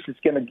the crease, it's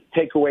going to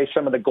take away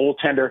some of the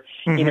goaltender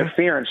mm-hmm.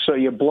 interference. So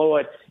you blow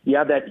it, you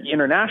have that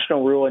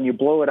international rule and you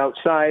blow it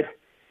outside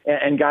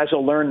and guys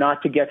will learn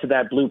not to get to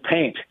that blue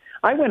paint.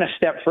 I went a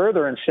step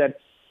further and said,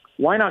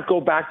 why not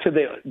go back to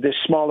the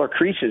smaller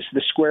creases,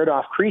 the squared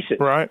off creases?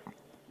 Right.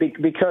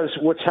 Because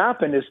what's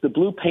happened is the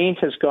blue paint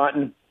has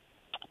gotten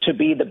to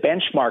be the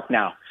benchmark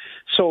now.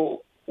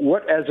 So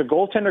as a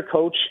goaltender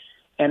coach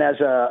and as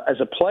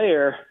a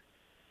player,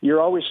 you're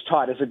always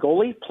taught as a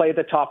goalie, play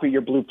the top of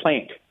your blue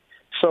paint.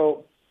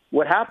 So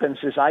what happens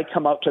is I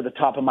come up to the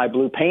top of my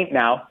blue paint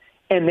now,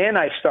 and then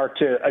I start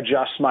to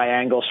adjust my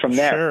angles from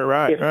there. Sure,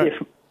 right.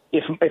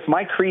 If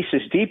my crease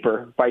is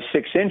deeper by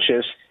 6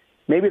 inches,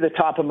 maybe the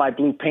top of my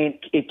blue paint,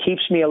 it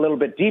keeps me a little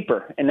bit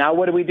deeper. And now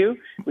what do?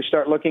 We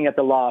start looking at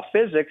the law of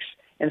physics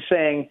and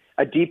saying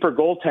a deeper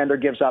goaltender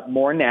gives up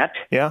more net.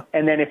 Yeah.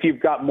 And then if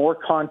you've got more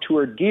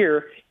contoured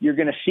gear, you're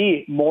going to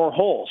see more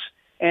holes.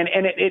 And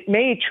it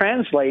may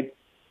translate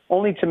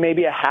only to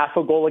maybe a half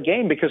a goal a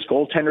game because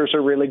goaltenders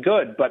are really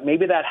good. But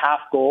maybe that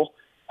half goal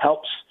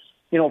helps,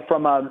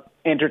 from an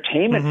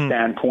entertainment mm-hmm.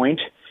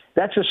 standpoint.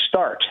 That's a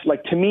start.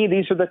 Like, to me,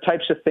 these are the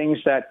types of things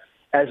that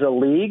as a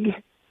league,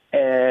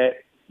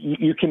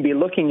 you can be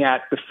looking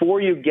at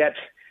before you get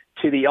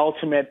to the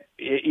ultimate,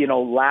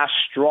 last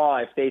straw.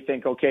 If they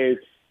think, okay,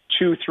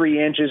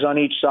 2-3 inches on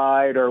each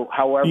side or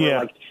however,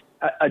 yeah.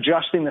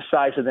 Adjusting the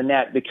size of the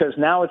net, because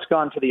now it's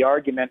gone to the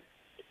argument.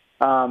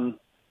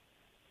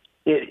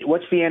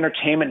 What's the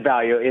entertainment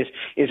value? Is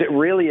it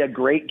really a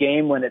great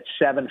game when it's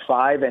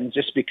 7-5 and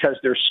just because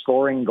they're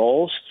scoring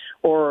goals,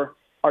 or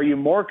are you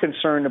more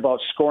concerned about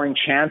scoring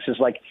chances?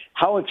 Like,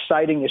 how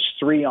exciting is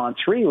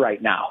 3-on-3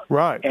 right now?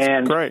 Right.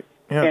 And great.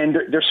 Yeah. And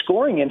they're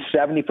scoring in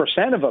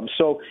 70% of them.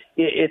 So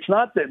it's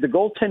not that the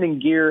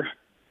goaltending gear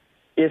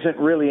isn't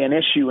really an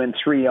issue in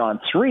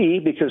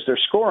 3-on-3 because they're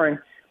scoring.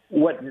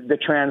 What the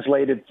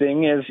translated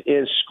thing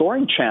is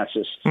scoring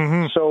chances.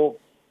 Mm-hmm. So,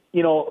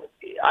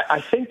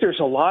 I think there's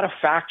a lot of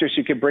factors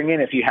you could bring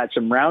in if you had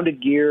some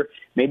rounded gear,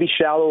 maybe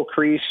shallow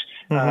crease,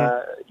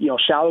 mm-hmm.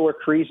 Shallower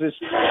creases,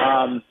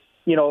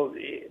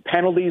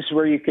 penalties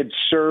where you could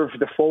serve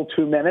the full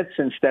 2 minutes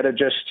instead of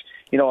just,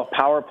 a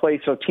power play.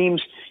 So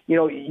teams,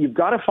 you've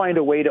got to find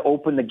a way to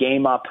open the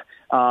game up,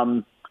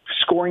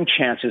 scoring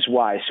chances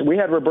wise. So we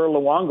had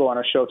Roberto Luongo on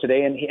our show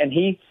today, and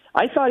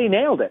I thought he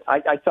nailed it.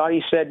 I thought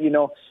he said,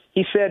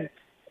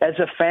 as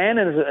a fan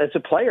and as a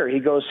player, he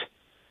goes,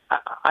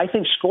 I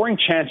think scoring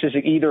chances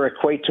either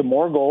equate to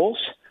more goals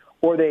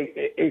or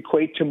they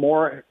equate to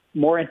more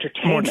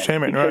entertainment. More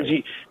entertainment, because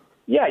right.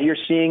 You're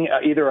seeing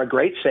either a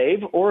great save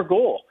or a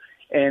goal.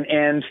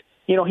 And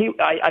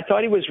I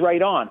thought he was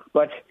right on.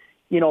 But,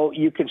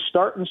 you can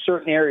start in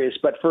certain areas.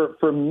 But for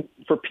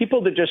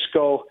people to just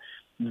go,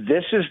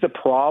 this is the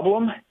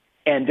problem,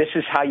 and this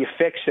is how you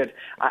fix it.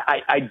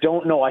 I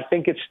don't know. I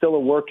think it's still a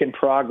work in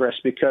progress,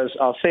 because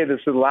I'll say this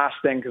is the last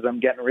thing because I'm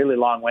getting really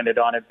long-winded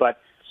on it, but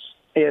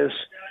is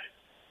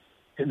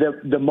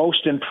the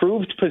most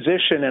improved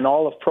position in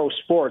all of pro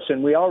sports,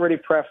 and we already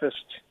prefaced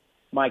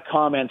my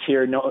comments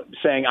here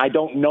saying I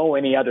don't know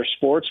any other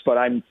sports, but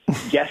I'm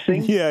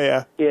guessing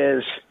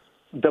is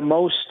the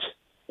most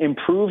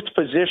improved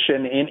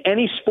position in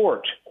any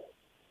sport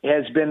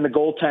has been the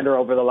goaltender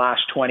over the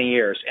last 20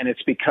 years, and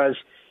it's because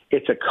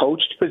it's a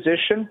coached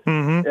position.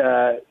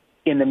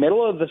 In the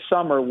middle of the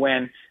summer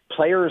when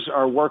players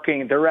are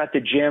working, they're at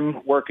the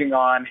gym working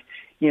on,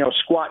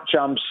 squat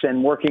jumps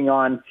and working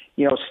on,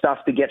 stuff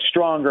to get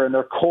stronger in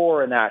their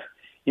core and that.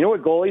 You know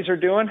what goalies are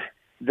doing?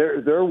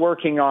 They're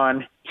working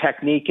on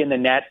technique in the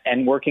net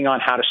and working on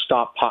how to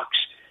stop pucks.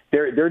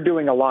 They're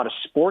doing a lot of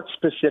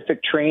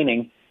sports-specific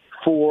training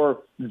for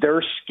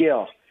their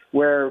skill,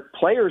 where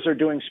players are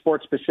doing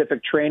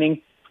sports-specific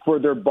training for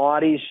their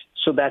bodies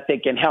so that they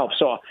can help.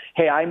 So,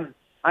 hey,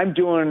 I'm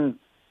doing,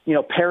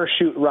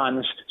 parachute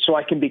runs so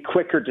I can be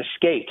quicker to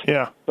skate.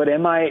 Yeah. But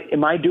am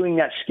I doing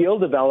that skill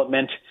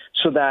development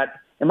so that,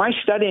 am I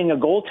studying a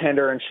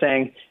goaltender and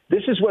saying,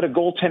 this is what a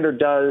goaltender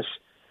does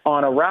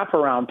on a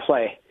wraparound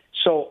play?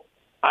 So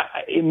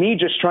me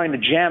just trying to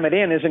jam it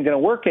in isn't going to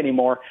work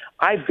anymore.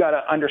 I've got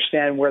to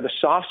understand where the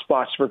soft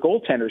spots for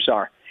goaltenders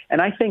are.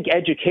 And I think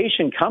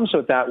education comes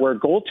with that, where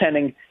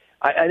goaltending,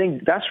 I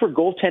think that's where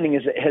goaltending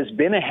has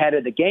been ahead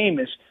of the game.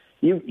 Is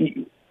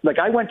you like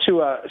I went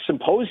to a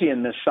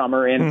symposium this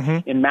summer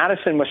in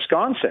Madison,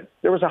 Wisconsin.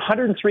 There was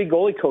 103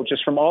 goalie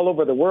coaches from all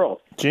over the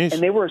world. Jeez.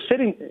 And they were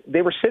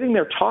sitting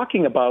there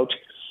talking about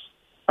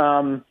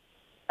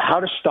how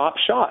to stop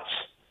shots.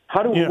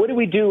 What do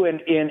we do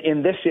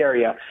in this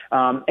area?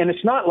 And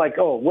it's not like,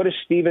 what is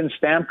Steven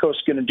Stamkos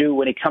going to do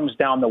when he comes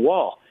down the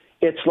wall?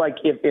 It's like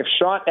if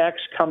shot X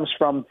comes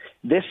from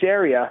this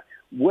area,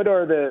 what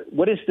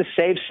is the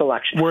save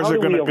selection? Where's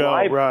it going to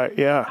go? Right,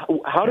 yeah.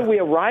 How do we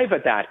arrive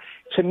at that?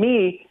 To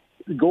me,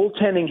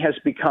 goaltending has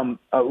become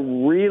a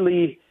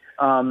really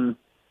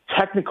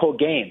technical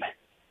game,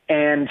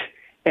 and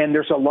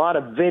there's a lot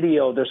of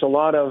video. There's a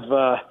lot of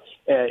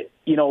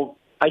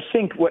I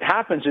think what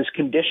happens is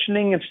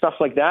conditioning and stuff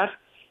like that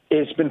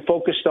has been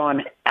focused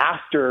on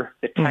after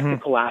the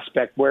technical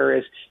aspect,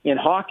 whereas in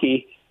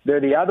hockey, they're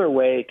the other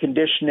way: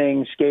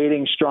 conditioning,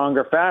 skating,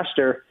 stronger,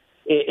 faster.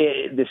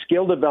 The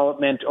skill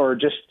development or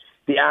just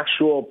the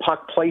actual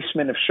puck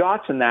placement of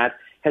shots and that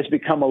has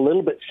become a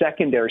little bit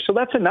secondary. So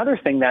that's another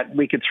thing that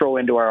we could throw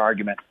into our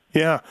argument.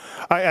 Yeah,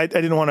 I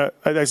didn't want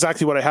to.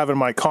 Exactly what I have in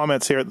my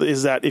comments here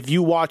is that if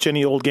you watch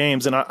any old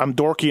games, and I'm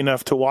dorky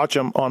enough to watch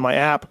them on my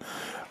app,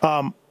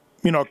 I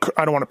don't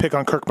want to pick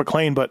on Kirk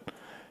McLean, but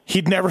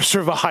he'd never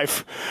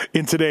survive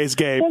in today's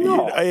game.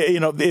 Well,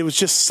 no. It was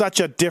just such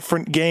a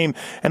different game,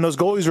 and those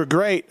goalies were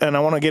great. And I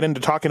want to get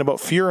into talking about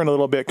Fuhr in a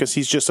little bit because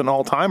he's just an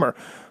all-timer.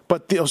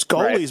 But those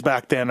goalies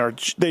back then I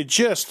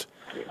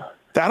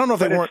don't know if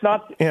they weren't.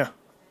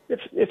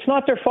 It's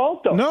not their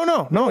fault though.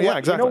 No. Yeah,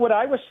 exactly.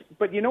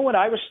 You know what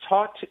I was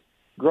taught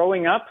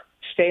growing up?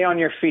 Stay on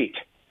your feet.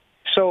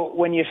 So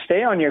when you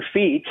stay on your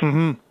feet,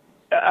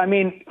 I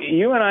mean,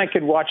 you and I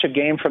could watch a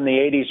game from the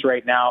 80s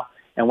right now,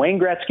 and Wayne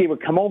Gretzky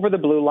would come over the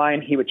blue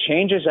line. He would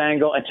change his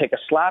angle and take a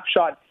slap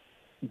shot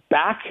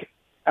back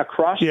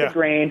across the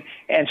grain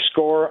and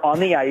score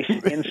on the ice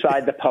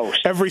inside the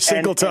post. Every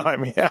single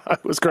time. Yeah,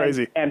 it was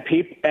crazy. And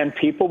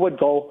people would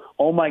go,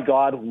 oh, my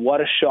God,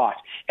 what a shot.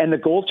 And the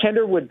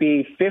goaltender would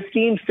be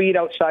 15 feet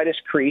outside his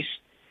crease,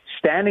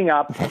 standing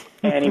up,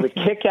 and he would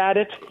kick at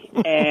it,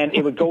 and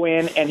it would go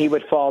in, and he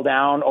would fall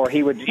down, or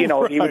he would, he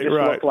would just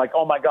look like,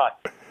 oh, my God.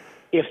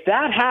 If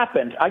that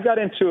happened, I got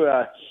into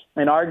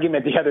an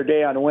argument the other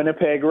day on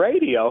Winnipeg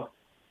radio.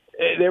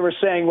 They were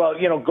saying, well,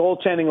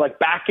 goaltending like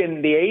back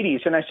in the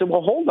 80s. And I said,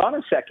 well, hold on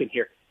a second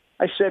here.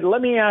 I said,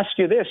 let me ask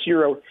you this.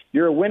 You're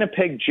a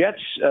Winnipeg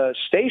Jets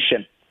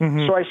station.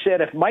 So I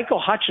said, if Michael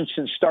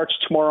Hutchinson starts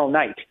tomorrow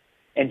night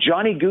and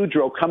Johnny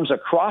Gaudreau comes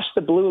across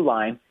the blue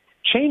line,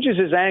 changes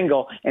his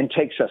angle, and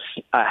takes a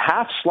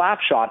half slap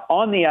shot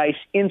on the ice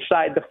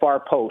inside the far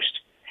post,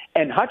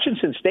 and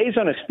Hutchinson stays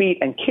on his feet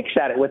and kicks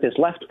at it with his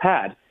left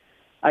pad,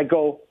 I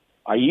go,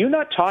 are you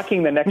not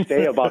talking the next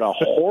day about a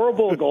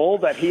horrible goal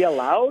that he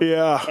allowed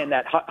and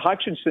that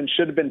Hutchinson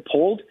should have been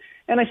pulled?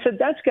 And I said,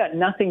 that's got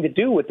nothing to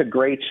do with the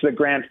greats, the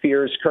Grant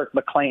Fuhrs, Kirk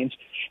McLeans,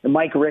 the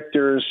Mike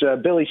Richters,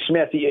 Billy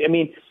Smith. I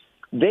mean,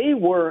 they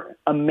were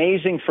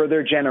amazing for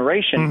their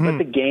generation, but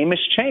the game has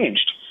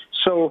changed.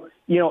 So,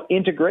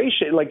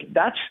 integration, like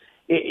that's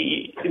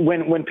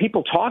when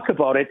people talk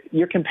about it,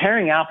 you're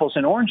comparing apples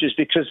and oranges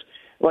because,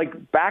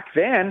 like, back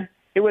then,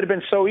 it would have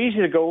been so easy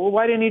to go, well,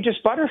 why didn't he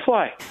just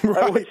butterfly?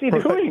 What's he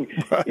doing?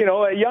 Right.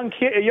 A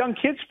young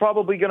kid's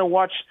probably going to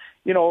watch,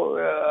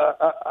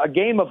 a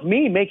game of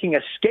me making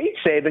a skate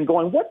save and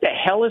going, what the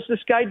hell is this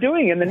guy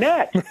doing in the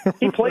net?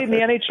 He played in the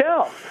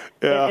NHL.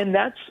 Yeah. And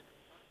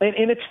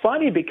it's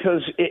funny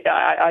because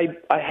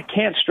I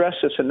can't stress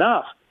this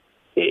enough.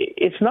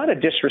 It's not a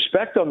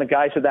disrespect on the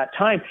guys of that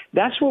time.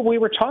 That's what we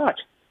were taught.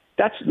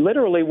 That's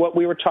literally what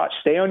we were taught.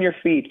 Stay on your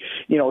feet,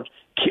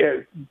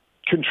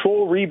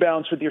 control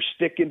rebounds with your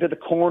stick into the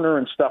corner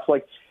and stuff.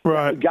 Like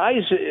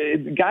guys,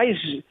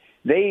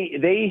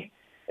 they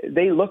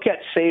look at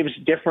saves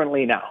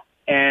differently now.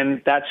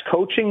 And that's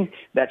coaching,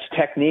 that's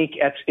technique,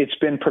 it's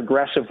been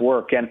progressive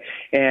work.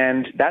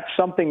 And that's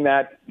something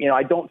that,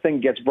 I don't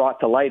think gets brought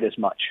to light as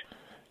much.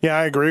 Yeah,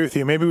 I agree with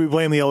you. Maybe we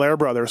blame the Allaire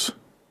brothers,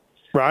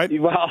 right?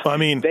 Well, I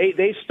mean,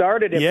 they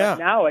started it, but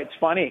now it's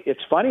funny.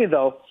 It's funny,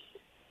 though.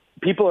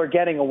 People are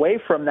getting away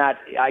from that.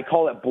 I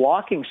call it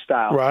blocking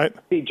style. Right.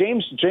 See,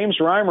 James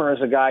Reimer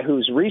is a guy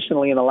who's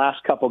recently in the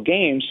last couple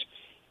games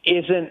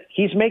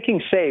he's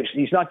making saves.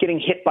 He's not getting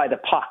hit by the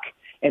puck.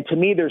 And to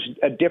me, there's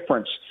a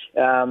difference.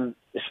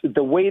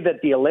 The way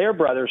that the Allaire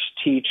brothers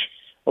teach,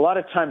 a lot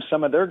of times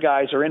some of their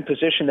guys are in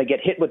position, they get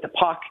hit with the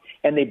puck,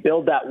 and they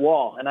build that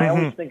wall. And I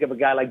always think of a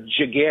guy like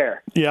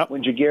Jaguar.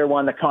 When Jaguar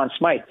won the Conn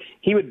Smythe.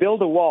 He would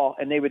build a wall,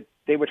 and they would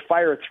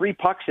fire 3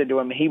 pucks into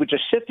him, and he would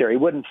just sit there. He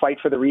wouldn't fight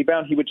for the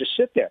rebound. He would just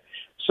sit there.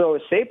 So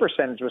his save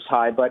percentage was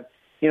high, but,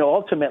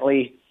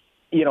 ultimately,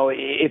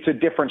 it's a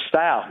different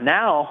style.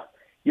 Now,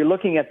 you're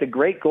looking at the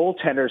great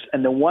goaltenders,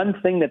 and the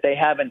one thing that they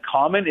have in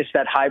common is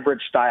that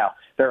hybrid style.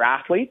 They're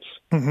athletes,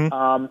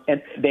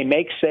 and they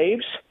make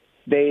saves.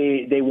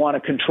 They want to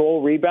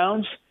control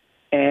rebounds,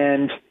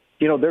 and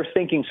they're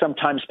thinking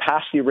sometimes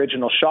past the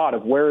original shot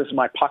of where is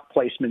my puck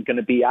placement going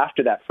to be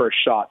after that first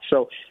shot.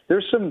 So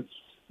there's some,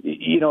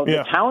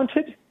 the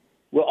talented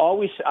will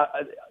always,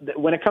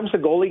 when it comes to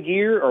goalie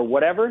gear or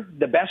whatever,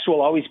 the best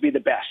will always be the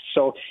best.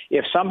 So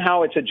if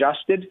somehow it's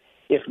adjusted,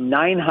 if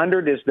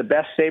 900 is the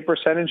best save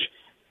percentage,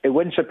 it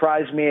wouldn't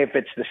surprise me if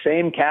it's the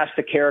same cast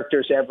of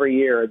characters every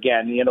year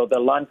again. The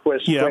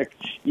Lundqvist, Quick,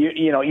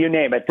 you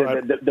name it.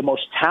 The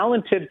most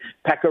talented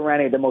Pekka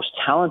Rinne, the most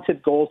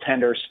talented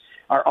goaltenders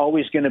are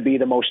always going to be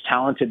the most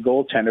talented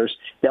goaltenders.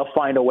 They'll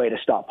find a way to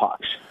stop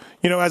pucks.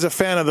 As a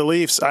fan of the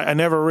Leafs, I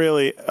never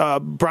really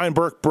Brian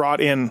Burke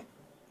brought in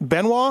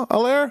Benoit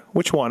Allaire?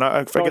 Which one?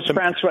 I forget. It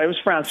was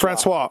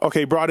Francois.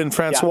 Okay, brought in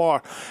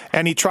Francois.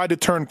 And he tried to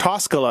turn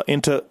Koskela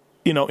into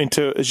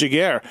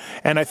Jaguar.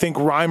 And I think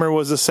Reimer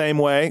was the same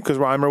way because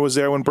Reimer was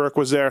there when Burke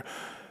was there.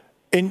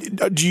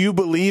 And do you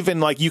believe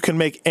in you can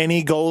make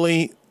any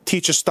goalie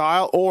teach a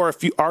style, or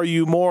are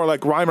you more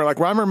like Reimer? Like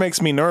Reimer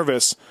makes me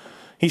nervous.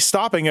 He's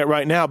stopping it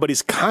right now, but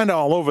he's kind of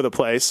all over the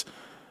place.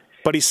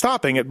 But he's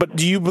stopping it. But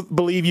do you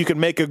believe you can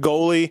make a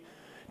goalie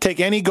take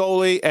any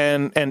goalie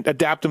and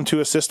adapt them to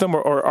a system,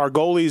 or are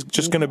goalies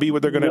just going to be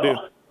what they're going to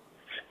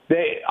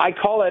do? I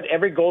call it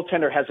every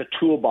goaltender has a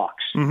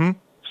toolbox.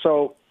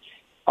 So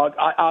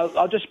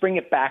I'll just bring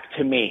it back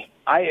to me.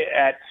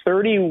 At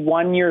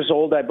 31 years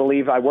old, I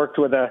believe, I worked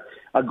with a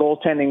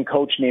goaltending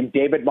coach named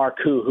David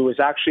Marcoux, who is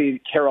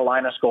actually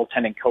Carolina's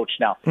goaltending coach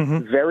now.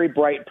 Very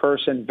bright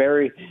person,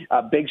 very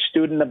big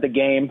student of the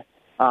game,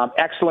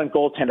 excellent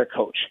goaltender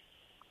coach.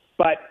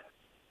 But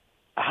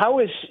how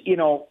is,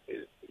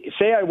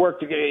 say I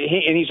worked,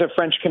 and he's a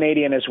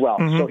French-Canadian as well,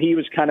 so he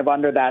was kind of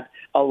under that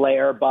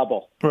Allaire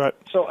bubble. Right.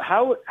 So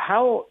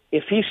how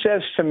if he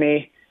says to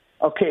me,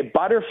 okay,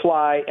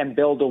 butterfly and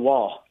build a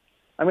wall,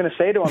 I'm going to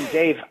say to him,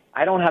 Dave,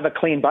 I don't have a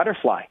clean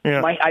butterfly.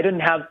 I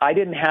didn't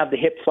have the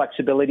hip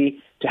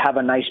flexibility to have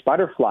a nice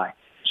butterfly.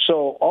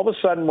 So all of a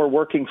sudden we're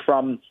working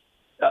from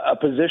a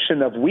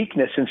position of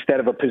weakness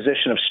instead of a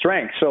position of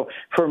strength. So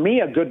for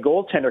me, a good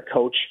goaltender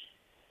coach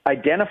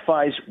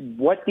identifies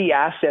what the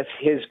assets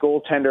his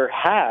goaltender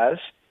has,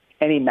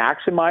 and he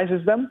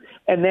maximizes them.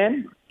 And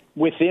then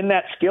within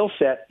that skill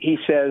set, he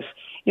says,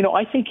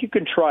 I think you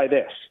can try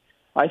this.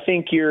 I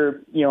think you're,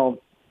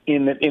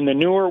 in the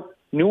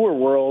newer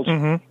world,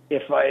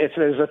 if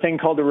there's a thing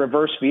called a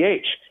reverse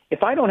VH.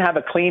 If I don't have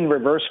a clean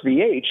reverse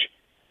VH,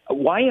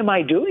 why am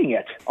I doing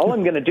it? All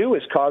I'm going to do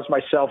is cause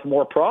myself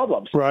more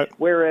problems. Right.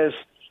 Whereas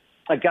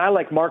a guy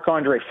like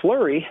Marc-Andre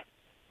Fleury,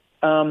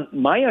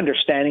 my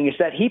understanding is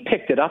that he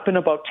picked it up in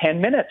about 10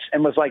 minutes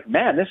and was like,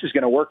 man, this is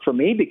going to work for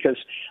me because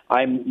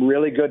I'm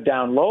really good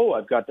down low.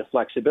 I've got the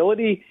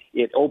flexibility.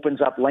 It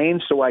opens up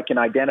lanes so I can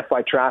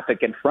identify traffic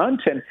in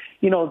front. And,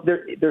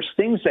 there's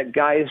things that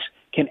guys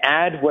can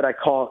add, what I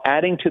call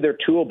adding to their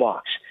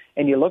toolbox.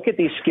 And you look at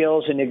these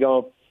skills and you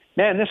go,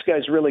 man, this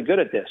guy's really good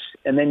at this.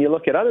 And then you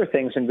look at other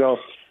things and go,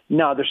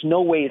 no, there's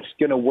no way it's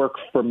going to work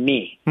for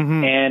me.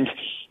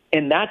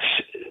 And that's,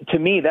 to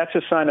me, that's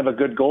a sign of a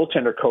good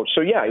goaltender coach.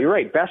 So, yeah, you're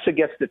right. Vesa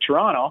gets to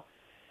Toronto.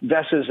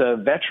 Vesa's a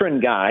veteran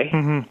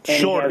guy. He's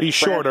shorter. He's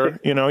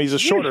a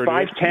shorter.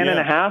 He's 5'10" and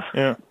a half.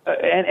 Yeah.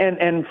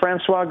 And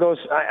Francois goes,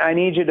 I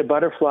need you to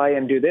butterfly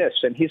and do this.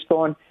 And he's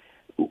going,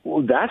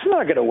 that's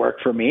not going to work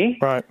for me.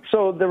 Right.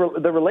 So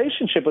the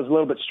relationship was a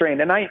little bit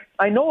strained. And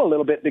I know a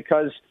little bit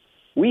because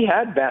we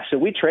had Vesa.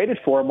 We traded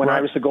for him when I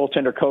was the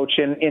goaltender coach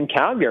in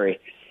Calgary.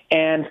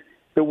 And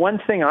the one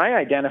thing I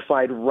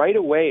identified right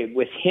away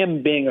with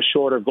him being a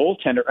shorter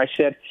goaltender, I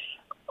said,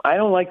 I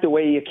don't like the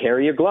way you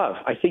carry your glove.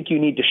 I think you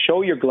need to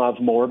show your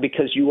glove more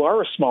because you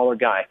are a smaller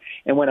guy.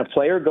 And when a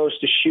player goes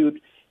to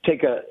shoot,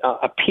 take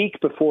a peek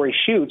before he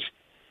shoots,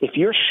 if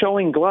you're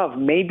showing glove,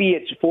 maybe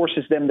it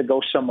forces them to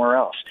go somewhere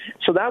else.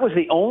 So that was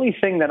the only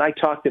thing that I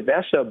talked to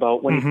Vesa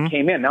about when he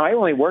came in. Now, I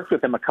only worked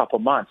with him a couple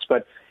months,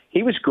 but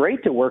he was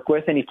great to work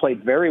with, and he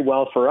played very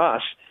well for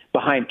us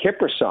behind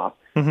Kiprusoff.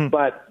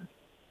 But,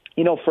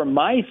 for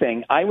my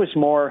thing, I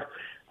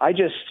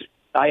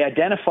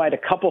identified a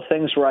couple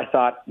things where I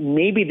thought,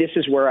 maybe this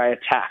is where I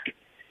attack.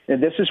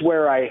 And this is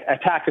where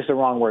attack is the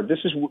wrong word. This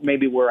is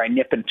maybe where I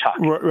nip and tuck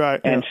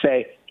and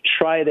say,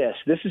 try this.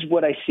 This is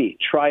what I see.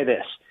 Try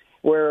this.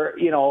 Where,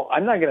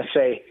 I'm not going to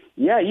say,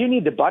 yeah, you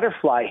need the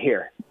butterfly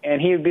here.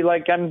 And he would be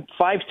like, I'm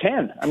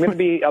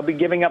 5'10". I'll be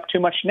giving up too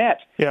much net.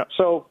 Yeah.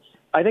 So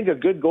I think a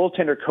good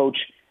goaltender coach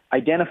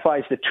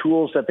identifies the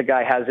tools that the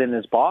guy has in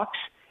his box,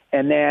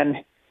 and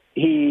then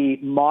he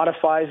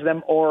modifies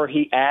them, or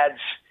he adds,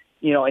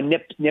 and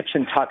nips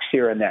and tucks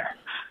here and there.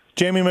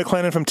 Jamie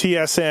McLennan from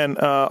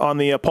TSN on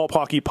the Pulp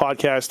Hockey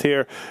podcast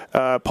here,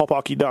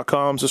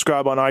 pulphockey.com.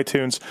 Subscribe on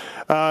iTunes.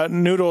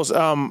 Noodles,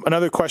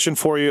 another question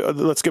for you.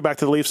 Let's get back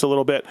to the Leafs a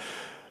little bit.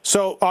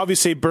 So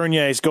obviously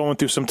Bernier is going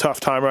through some tough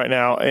time right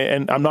now,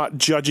 and I'm not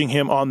judging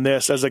him on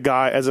this as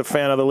a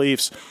fan of the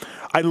Leafs.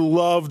 I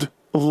loved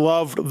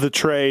the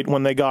trade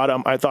when they got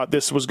him. I thought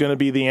this was going to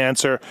be the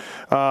answer.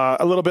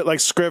 A little bit like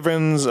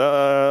Scrivens,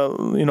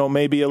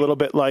 maybe a little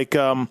bit like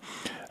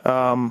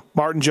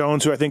Martin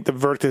Jones, who I think the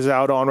verdict is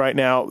out on right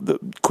now. The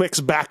Quick's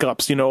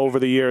backups, over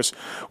the years.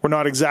 We're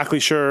not exactly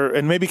sure.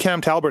 And maybe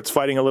Cam Talbot's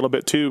fighting a little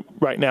bit too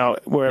right now,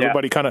 where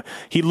everybody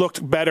he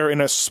looked better in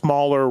a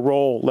smaller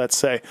role, let's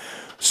say.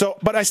 So,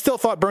 but I still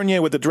thought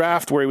Bernier with the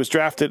draft, where he was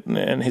drafted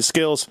and his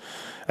skills.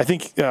 I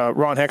think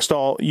Ron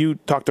Hextall, you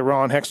talked to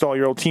Ron Hextall,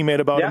 your old teammate,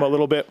 about him a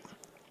little bit.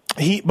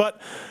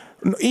 But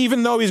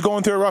even though he's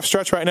going through a rough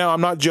stretch right now,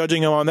 I'm not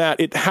judging him on that.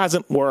 It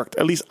hasn't worked.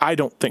 At least I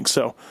don't think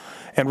so.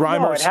 And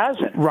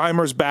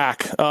Reimer's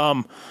back.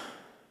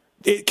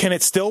 Can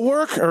it still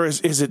work, or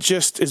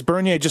is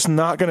Bernier just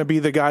not going to be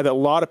the guy that a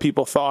lot of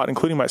people thought,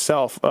 including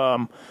myself,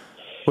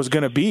 was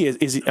going to be?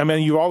 Is he,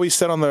 you always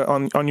said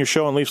on your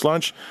show on Leafs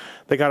Lunch,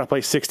 they got to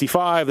play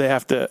 65. They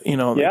have to, I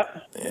don't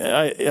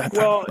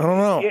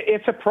know.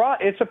 It's a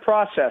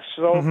process.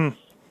 So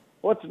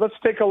let's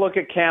take a look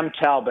at Cam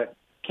Talbot.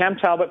 Cam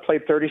Talbot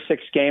played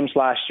 36 games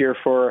last year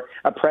for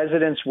a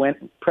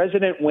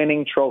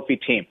president-winning trophy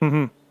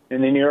team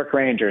in the New York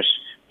Rangers.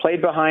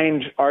 Played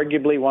behind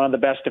arguably one of the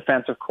best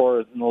defensive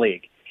corps in the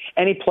league.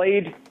 And he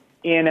played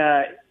in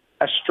a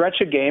stretch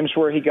of games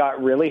where he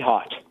got really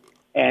hot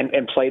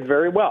and played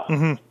very well.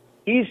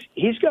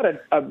 He's got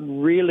a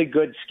really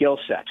good skill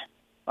set.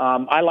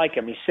 I like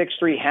him. He's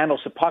 6'3",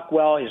 handles the puck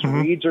well. His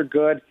reads are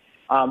good.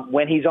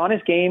 When he's on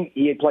his game,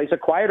 he plays a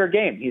quieter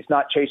game. He's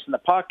not chasing the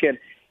puck,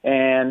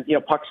 and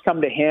pucks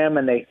come to him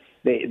and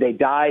they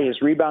die.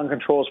 His rebound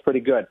control is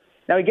pretty good.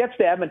 Now he gets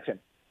to Edmonton,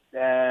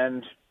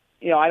 and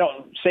I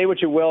don't say what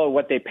you will of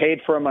what they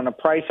paid for him on a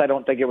price. I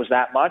don't think it was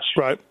that much.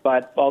 Right.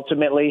 But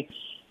ultimately,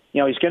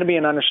 he's going to be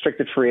an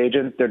unrestricted free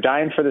agent. They're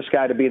dying for this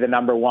guy to be the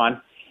number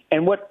one.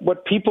 And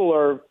what people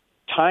are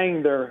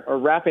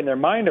wrapping their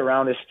mind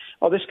around is,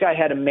 this guy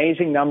had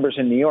amazing numbers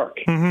in New York.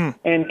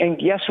 And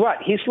guess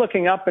what? He's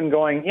looking up and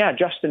going,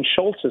 Justin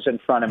Schultz is in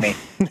front of me.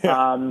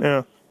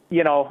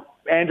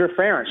 Andrew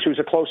Ferentz, who's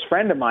a close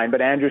friend of mine, but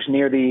Andrew's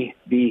near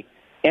the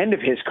end of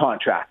his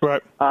contract.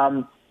 Right.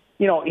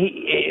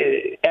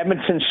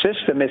 Edmonton's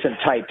system isn't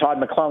tight. Todd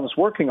McLellan's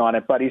working on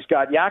it, but he's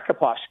got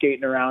Yakupov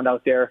skating around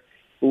out there,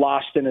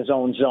 lost in his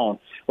own zone.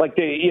 Like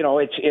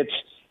it's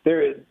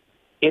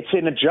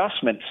an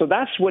adjustment. So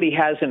that's what he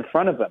has in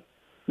front of him.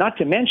 Not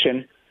to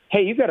mention,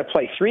 hey, you've got to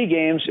play 3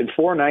 games in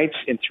 4 nights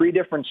in 3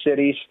 different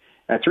cities,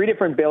 3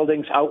 different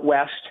buildings out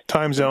west,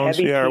 time zones,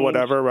 or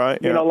whatever, right?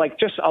 Yeah.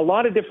 Just a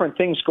lot of different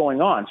things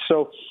going on.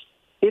 So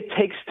it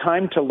takes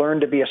time to learn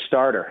to be a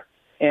starter.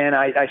 And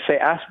I say,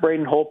 ask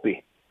Braden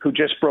Holtby, who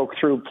just broke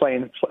through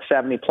playing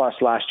 70-plus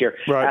last year.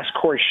 Right. Ask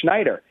Corey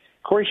Schneider.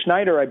 Corey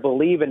Schneider, I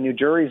believe, in New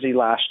Jersey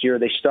last year,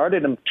 they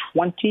started him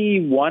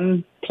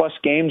 21-plus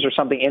games or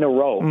something in a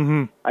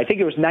row. I think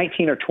it was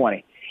 19 or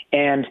 20.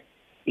 And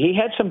he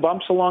had some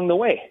bumps along the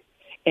way.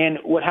 And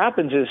what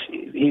happens is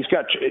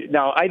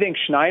now I think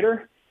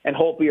Schneider and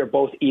Holtby are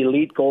both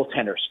elite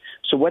goaltenders.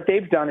 So what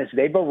they've done is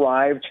they've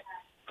arrived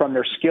from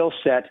their skill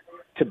set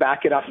to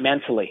back it up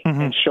mentally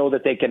and show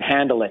that they can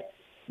handle it.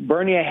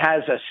 Bernier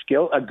has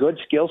a good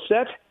skill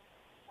set,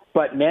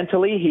 but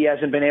mentally he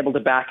hasn't been able to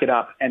back it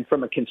up. And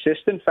from a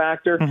consistent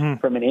factor,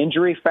 from an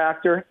injury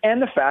factor,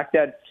 and the fact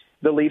that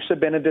the Leafs have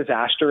been a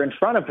disaster in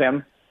front of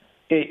him,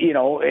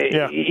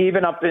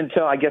 even up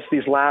until I guess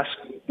these last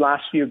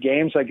few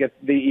games,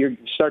 you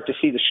start to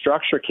see the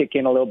structure kick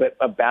in a little bit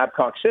of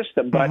Babcock's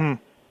system. But now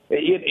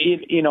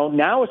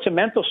it's a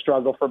mental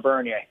struggle for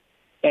Bernier,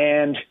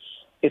 and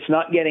it's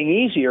not getting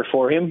easier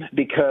for him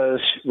because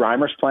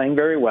Reimer's playing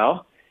very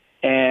well.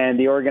 And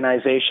the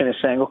organization is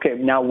saying, okay,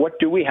 now what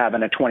do we have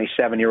in a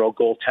 27-year-old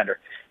goaltender?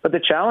 But the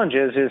challenge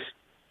is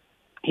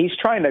he's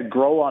trying to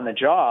grow on the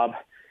job,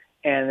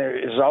 and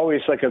there's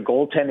always like a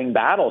goaltending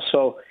battle.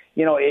 So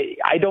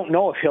I don't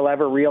know if he'll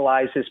ever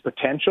realize his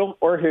potential,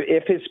 or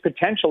if his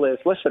potential is,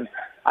 listen,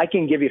 I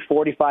can give you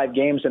 45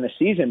 games in a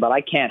season, but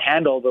I can't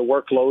handle the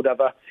workload of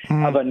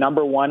a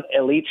number one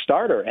elite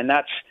starter. And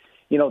that's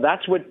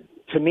what,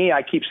 to me,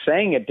 I keep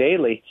saying it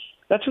daily.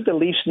 That's what the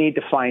Leafs need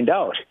to find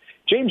out.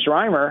 James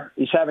Reimer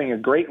is having a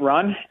great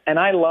run, and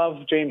I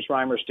love James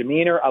Reimer's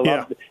demeanor. I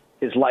love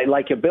his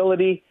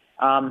likability.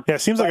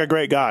 Seems like a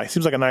great guy.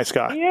 Seems like a nice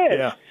guy. He is.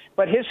 Yeah.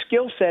 But his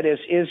skill set is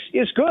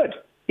good.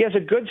 He has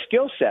a good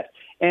skill set.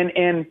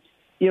 And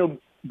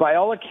by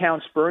all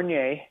accounts,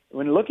 Bernier,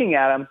 when looking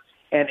at him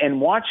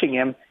and watching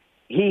him,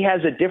 he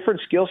has a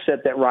different skill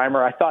set than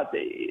Reimer.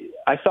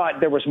 I thought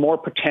there was more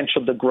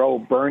potential to grow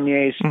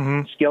Bernier's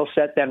skill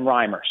set than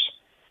Reimer's.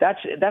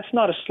 That's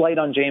not a slight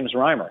on James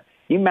Reimer.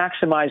 You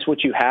maximize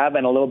what you have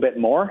and a little bit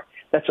more.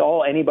 That's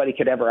all anybody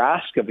could ever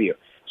ask of you.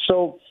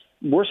 So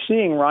we're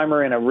seeing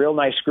Reimer in a real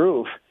nice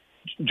groove.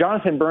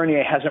 Jonathan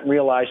Bernier hasn't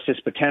realized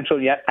his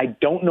potential yet. I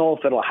don't know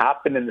if it'll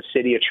happen in the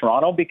city of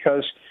Toronto,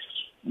 because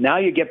now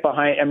you get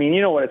behind. I mean,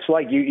 you know what it's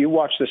like. You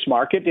watch this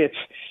market. It's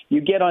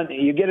you get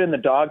in the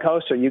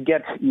doghouse, or you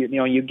get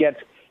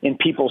in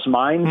people's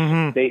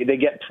minds. They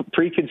get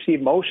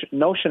preconceived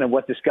notion of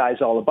what this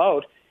guy's all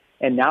about,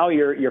 and now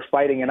you're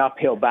fighting an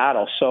uphill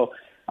battle. So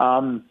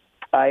now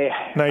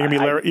you're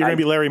gonna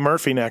be Larry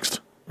Murphy next,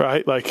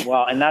 right?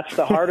 Well, and that's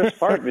the hardest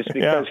part, is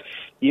because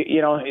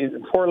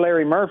poor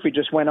Larry Murphy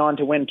just went on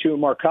to win 2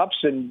 more cups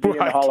and be in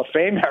the Hall of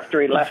Fame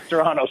after he left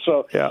Toronto.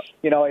 So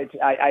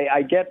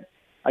I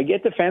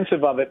get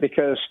defensive of it,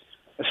 because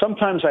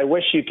sometimes I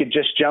wish you could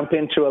just jump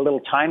into a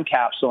little time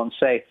capsule and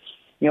say,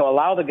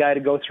 allow the guy to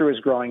go through his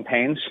growing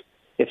pains.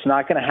 It's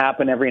not going to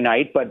happen every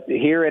night, but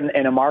here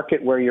in a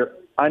market where you're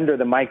under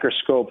the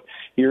microscope,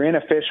 you're in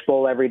a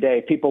fishbowl every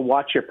day. People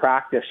watch your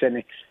practice,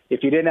 and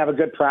if you didn't have a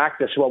good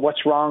practice, well,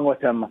 what's wrong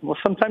with him? Well,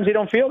 sometimes you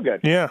don't feel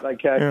good.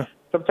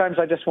 Sometimes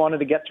I just wanted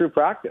to get through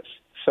practice.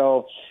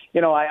 So,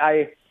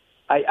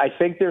 I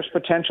think there's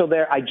potential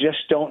there. I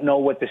just don't know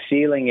what the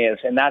ceiling is,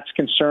 and that's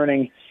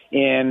concerning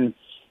in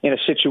a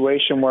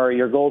situation where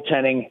you're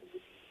goaltending.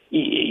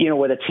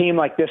 With a team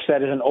like this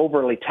that isn't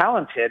overly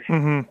talented,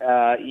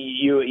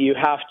 you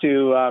have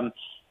to.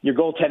 Your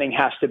goaltending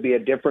has to be a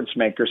difference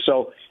maker.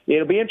 So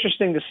it'll be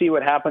interesting to see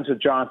what happens with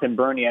Jonathan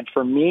Bernier. And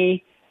for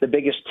me, the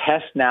biggest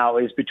test now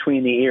is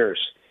between the ears,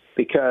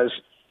 because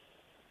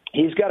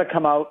he's got to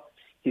come out.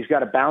 He's got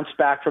to bounce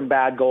back from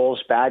bad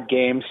goals, bad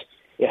games.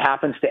 It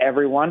happens to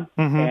everyone.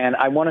 And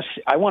I want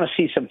to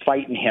see some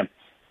fight in him.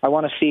 I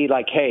want to see,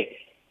 hey,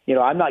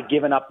 I'm not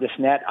giving up this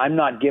net. I'm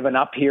not giving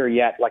up here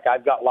yet.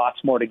 I've got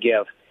lots more to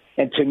give.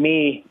 And to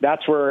me,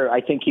 that's where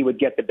I think he would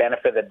get the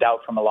benefit of the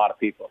doubt from a lot of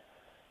people.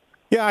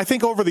 Yeah, I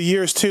think over the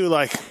years too,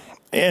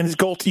 and his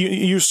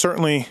you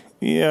certainly,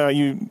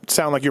 you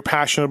sound like you're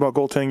passionate about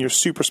goaltending. You're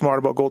super smart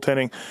about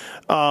goaltending.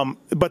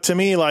 But to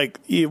me,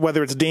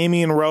 whether it's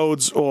Damian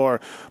Rhodes or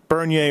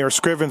Bernier or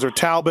Scrivens or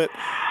Talbot,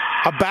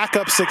 a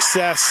backup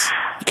success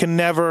you can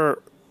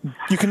never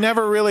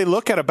really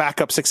look at a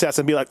backup success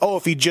and be like, oh,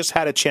 if he just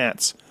had a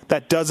chance.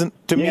 That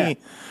doesn't, to me.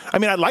 I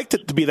mean, I'd like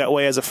it to be that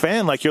way as a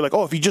fan. You're like,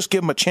 oh, if you just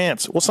give him a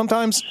chance. Well,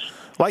 sometimes,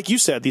 like you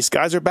said, these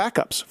guys are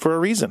backups for a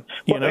reason.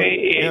 And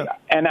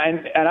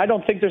I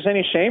don't think there's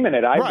any shame in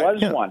it. I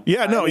was one.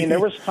 Yeah, no. There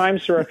was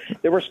times where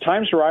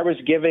I was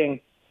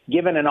given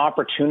an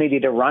opportunity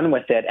to run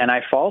with it, and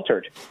I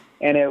faltered.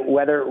 And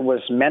whether it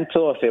was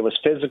mental, if it was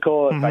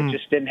physical, if I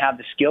just didn't have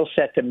the skill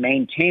set to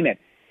maintain it,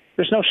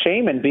 there's no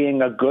shame in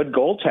being a good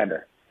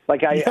goaltender.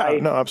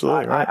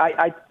 Absolutely.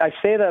 Right. I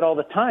say that all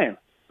the time.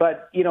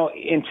 But,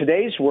 in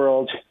today's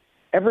world,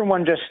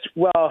 everyone this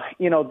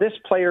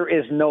player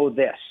is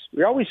this.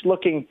 We're always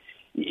looking,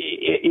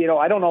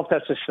 I don't know if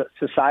that's a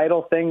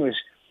societal thing.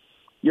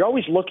 You're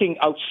always looking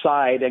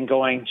outside and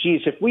going,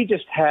 geez, if we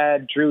just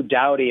had Drew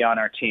Doughty on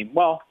our team.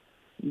 Well,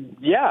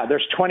 yeah,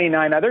 there's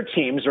 29 other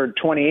teams, or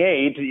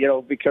 28,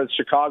 because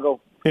Chicago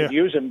could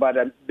use him, but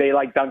they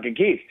like Duncan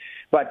Keith.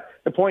 But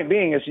the point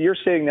being is you're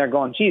sitting there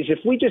going, geez, if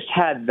we just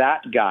had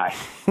that guy,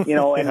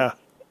 and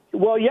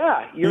well, you're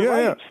right.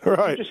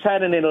 You just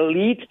had an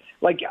elite.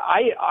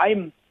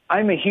 I'm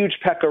a huge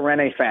Pekka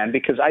Rinne fan,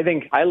 because I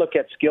think I look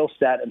at skill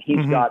set and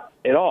he's got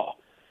it all.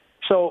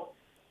 So,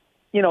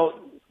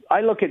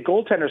 I look at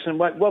goaltenders and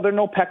well, there are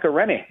no Pekka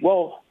Rinne.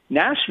 Well,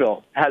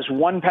 Nashville has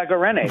one Pekka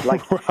Rinne.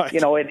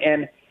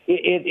 And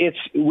it's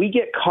we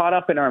get caught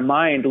up in our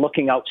mind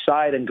looking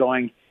outside and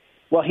going,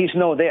 well, he's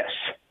this.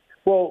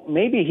 Well,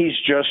 maybe he's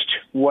just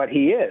what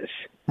he is.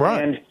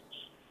 Right. And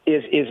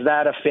is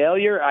that a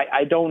failure?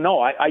 I don't know.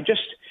 I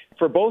just,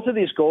 for both of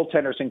these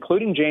goaltenders,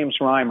 including James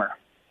Reimer,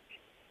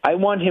 I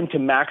want him to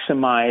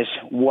maximize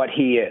what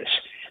he is.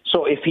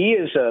 So if he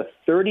is a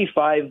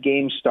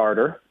 35-game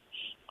starter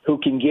who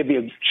can give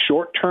you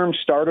short-term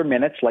starter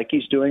minutes like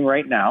he's doing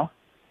right now,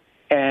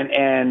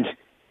 and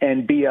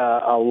be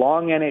a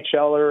long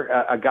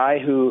NHLer, a guy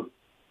who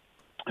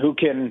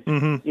can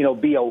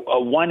be a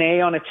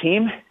 1A on a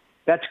team,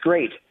 that's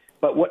great.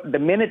 But the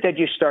minute that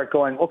you start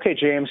going, okay,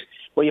 James,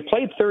 well, you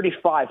played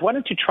 35. Why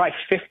don't you try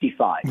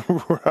 55?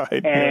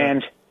 Right.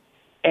 And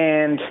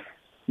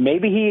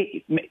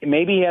maybe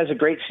he has a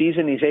great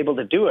season. He's able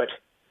to do it.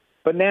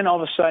 But then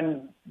all of a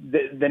sudden,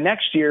 the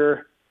next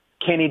year,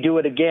 can he do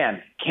it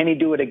again? Can he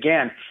do it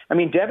again? I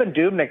mean, Devin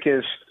Dubnyk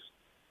is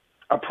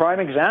a prime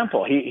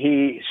example.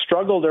 He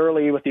struggled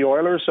early with the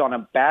Oilers on a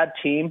bad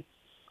team.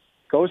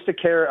 Goes to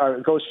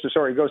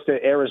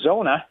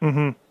Arizona,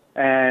 and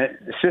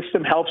the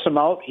system helps him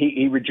out.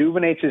 He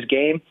rejuvenates his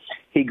game.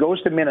 He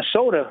goes to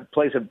Minnesota,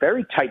 plays a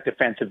very tight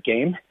defensive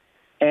game,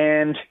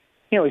 and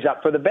he's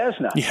up for the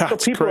Vezina. Yeah, so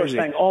people crazy.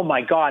 are saying, "Oh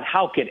my God,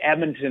 how could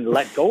Edmonton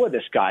let go of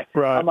this guy?"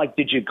 Right. I'm like,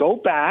 did you go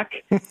back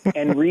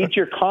and read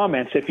your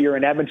comments if you're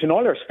an Edmonton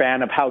Oilers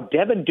fan of how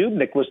Devin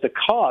Dubnyk was the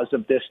cause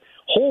of this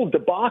whole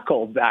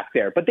debacle back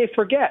there? But they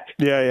forget.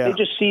 Yeah.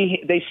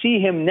 They see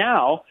him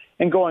now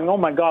and going, "Oh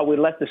my God, we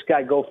let this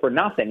guy go for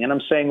nothing." And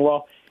I'm saying,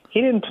 well,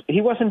 he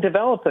wasn't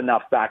developed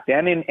enough back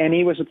then, and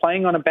he was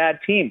playing on a bad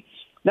team.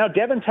 Now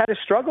Devin's had his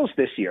struggles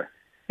this year.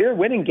 They're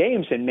winning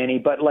games in many,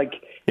 but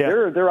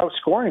they're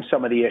outscoring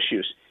some of the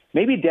issues.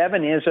 Maybe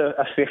Devin is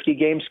a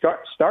 50-game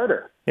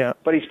starter,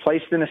 but he's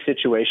placed in a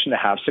situation to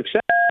have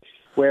success.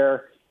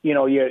 Where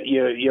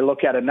you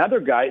look at another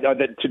guy,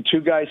 the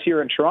two guys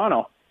here in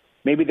Toronto,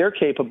 maybe they're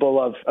capable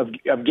of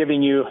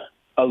giving you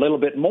a little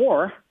bit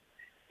more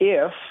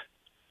if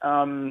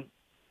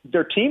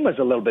their team was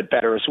a little bit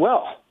better as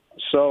well.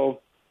 So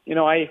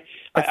I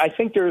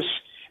think there's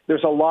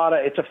a lot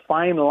of, it's a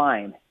fine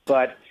line,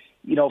 but.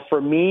 For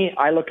me,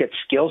 I look at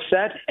skill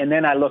set, and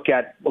then I look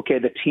at,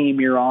 the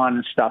team you're on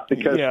and stuff,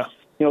 because,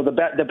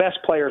 the best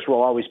players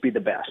will always be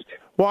the best.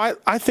 Well,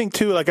 I think,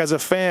 too, as a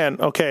fan,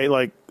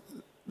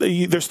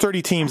 there's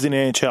 30 teams in the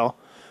NHL.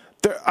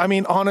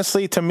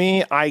 Honestly, to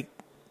me, I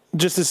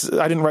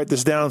didn't write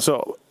this down,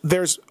 so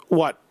there's,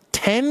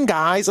 10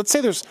 guys? Let's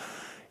say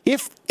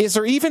is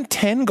there even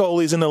 10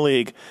 goalies in the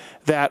league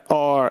that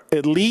are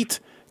elite,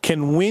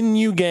 can win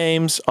you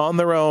games on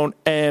their own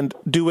and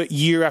do it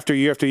year after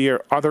year after year?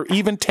 Are there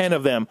even 10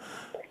 of them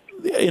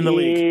in the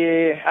league?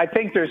 Yeah, I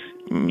think there's,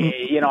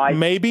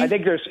 maybe. I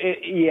think there's,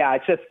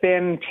 it's a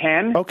thin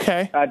 10.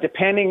 Okay.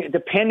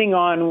 Depending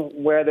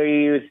on whether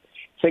you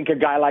think a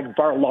guy like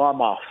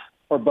Varlamov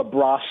or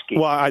Bobrovsky.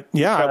 Well,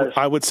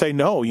 I would say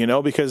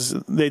no, because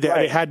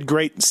they had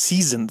great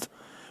seasons,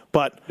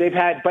 but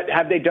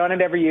have they done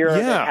it every year? Yeah.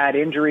 Or they had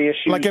injury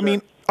issues?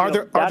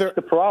 That's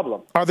the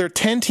problem. Are there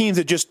 10 teams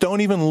that just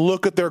don't even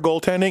look at their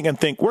goaltending and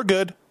think we're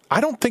good?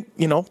 I don't think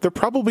there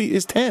probably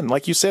is 10,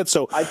 like you said.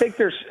 So I think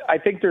there's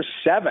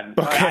 7.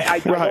 Okay, I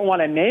don't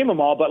want to name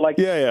them all, but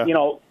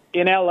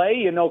in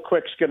LA,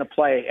 Quick's going to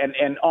play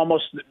and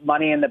almost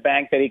money in the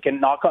bank that he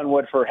can, knock on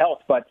wood for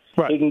health, but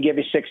he can give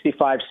you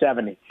 65,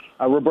 70.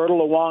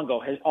 Roberto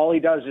Luongo, all he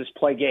does is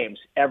play games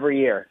every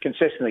year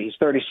consistently. He's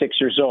 36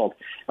 years old.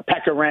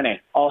 Pekka Rinne,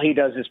 all he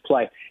does is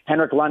play.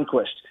 Henrik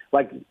Lundqvist,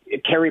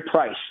 Carey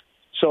Price.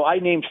 So I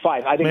named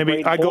 5. I think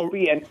maybe I go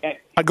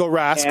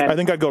Rask. I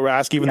think I'd go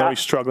Rask, even though he's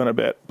struggling a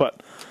bit.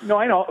 But no,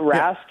 I know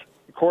Rask,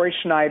 Corey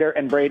Schneider,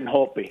 and Braden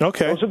Holtby.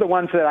 Okay, those are the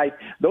ones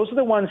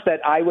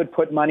that I would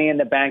put money in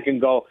the bank and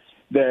go.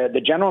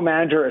 The general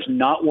manager is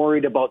not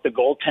worried about the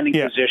goaltending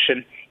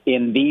position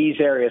in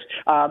these areas.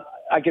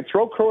 I could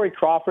throw Corey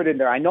Crawford in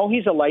there. I know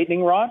he's a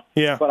lightning rod,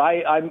 but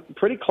I'm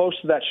pretty close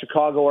to that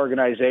Chicago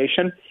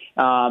organization.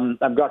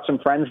 I've got some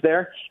friends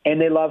there,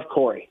 and they love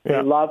Corey.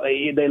 Yeah.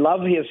 They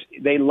love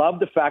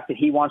the fact that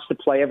he wants to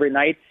play every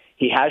night.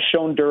 He has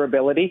shown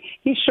durability.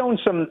 He's shown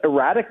some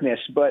erraticness,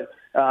 but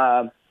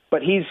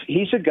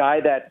he's a guy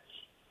that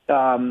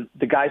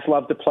the guys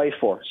love to play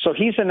for. So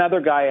he's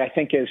another guy I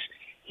think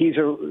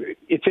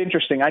it's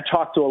interesting. I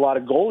talk to a lot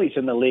of goalies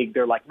in the league.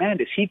 They're like, man,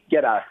 does he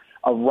get a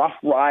rough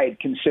ride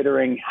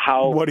considering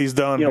what he's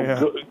done?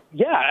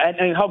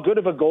 And how good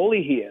of a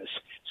goalie he is.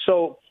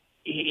 So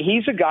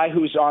he's a guy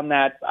who's on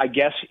that, I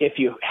guess, if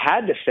you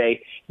had to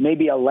say,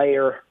 maybe a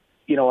layer,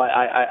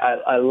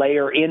 a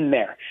layer in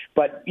there.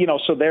 But,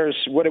 so there's,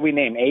 what do we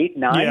name, 8,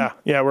 9?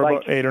 Yeah, we're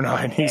about 8 or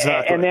 9,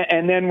 exactly.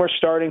 And then we're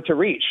starting to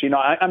reach.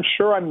 I'm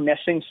sure I'm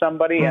missing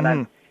somebody,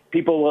 and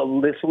people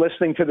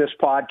listening to this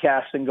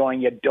podcast and going,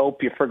 you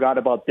dope, you forgot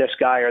about this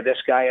guy or this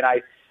guy, and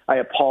I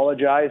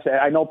apologize.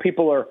 I know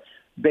people are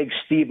big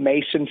Steve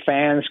Mason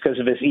fans because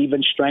of his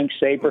even strength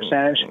save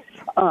percentage.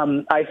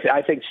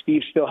 I think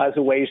Steve still has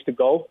a ways to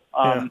go.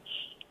 I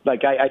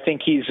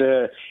think he's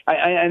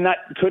and that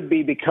could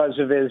be because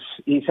of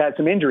he's had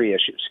some injury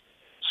issues.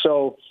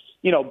 So,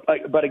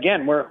 but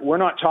again, we're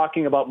not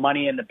talking about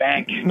money in the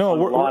bank. No, a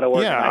lot of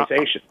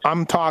organizations.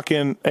 I'm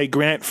talking a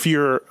Grant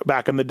Fuhr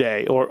back in the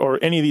day, or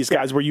any of these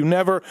guys where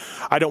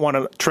I don't want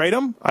to trade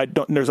them.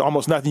 There's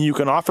almost nothing you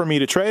can offer me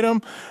to trade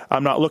them.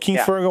 I'm not looking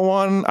for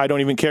one. I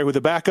don't even care who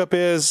the backup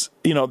is.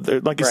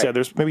 Like you said,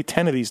 there's maybe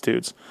 10 of these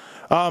dudes.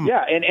 So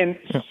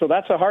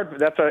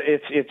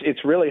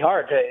it's really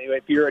hard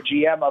if you're a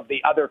GM of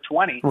the other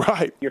 20.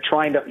 Right. You're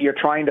trying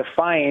to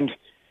find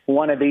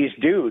one of these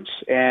dudes,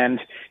 and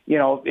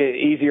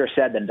easier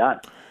said than done.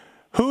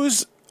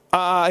 Who's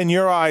in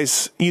your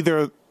eyes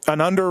either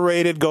an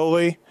underrated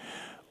goalie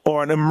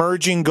or an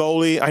emerging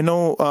goalie? I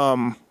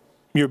know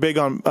you're big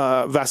on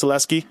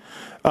Vasilevsky.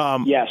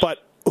 Yes.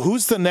 But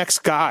who's the next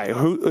guy?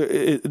 Who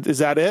is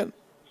that? It,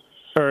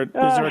 or is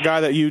there a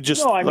guy that you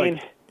just? No, I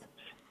mean,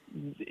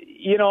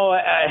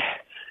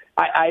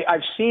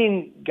 I've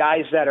seen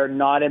guys that are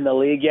not in the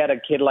league yet. A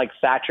kid like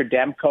Thatcher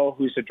Demko,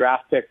 who's a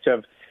draft pick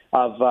of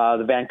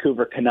the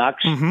Vancouver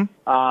Canucks.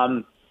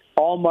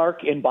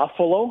 Allmark in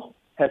Buffalo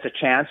has a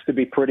chance to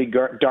be pretty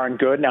darn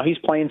good. Now he's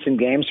playing some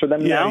games for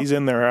them now. Yeah, he's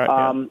in there.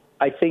 Right?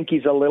 I think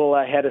he's a little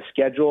ahead of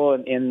schedule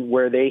in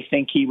where they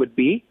think he would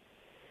be.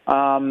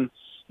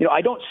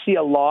 I don't see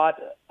a lot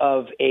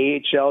of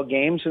AHL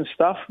games and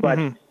stuff, but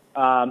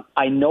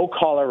I know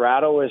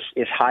Colorado is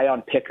high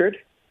on Pickard,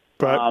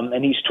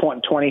 and he's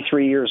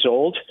 23 years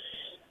old.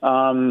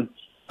 How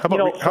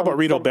about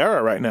Rito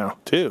Berra right now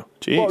too?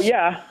 Jeez. Well,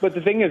 yeah, but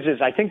the thing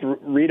is I think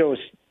Rito's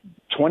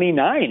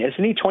 29,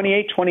 isn't he?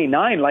 28,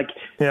 29.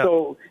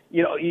 So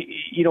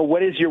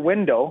what is your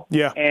window?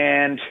 Yeah,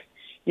 and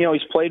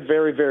he's played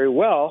very, very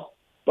well.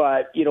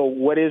 But,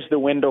 what is the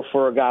window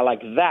for a guy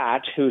like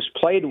that who's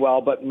played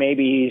well, but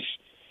maybe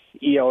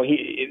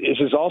this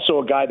is also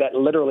a guy that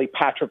literally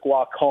Patrick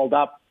Waugh called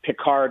up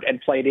Picard and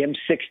played him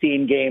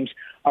 16 games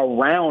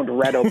around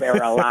Reto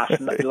Berra last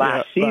season.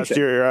 Last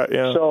year, right?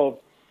 Yeah. So,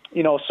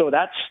 so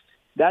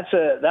that's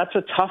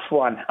a tough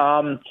one.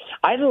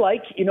 I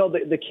like,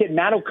 the kid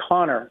Matt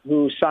O'Connor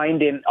who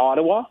signed in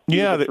Ottawa.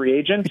 Yeah, the free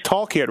agent,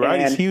 tall kid, right?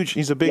 And he's huge.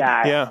 He's a big,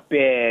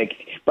 big.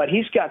 But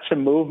he's got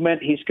some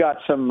movement. He's got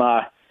some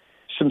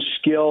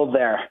skill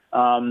there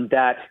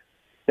that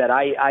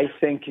I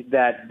think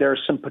that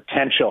there's some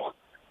potential.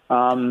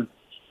 I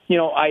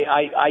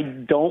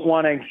don't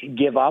want to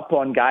give up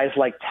on guys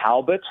like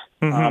Talbot.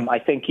 I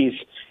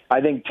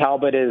think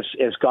Talbot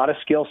has got a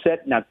skill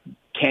set. Now,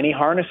 can he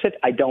harness it?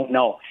 I don't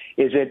know.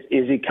 Is it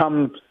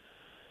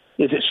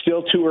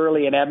still too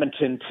early in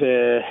Edmonton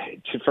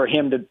for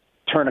him to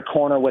turn a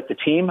corner with the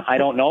team? I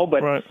don't know,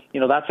 but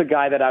that's a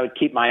guy that I would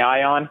keep my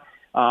eye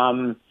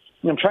on.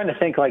 I'm trying to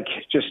think,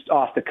 just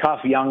off the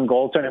cuff, young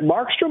goaltender.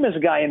 Markstrom is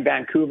a guy in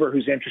Vancouver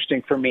who's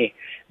interesting for me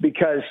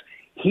because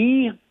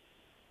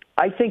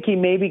I think he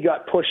maybe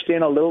got pushed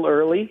in a little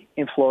early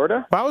in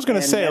Florida. Well, I was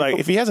going to say,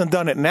 if he hasn't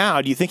done it now,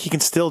 do you think he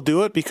can still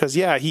do it? Because,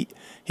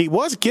 he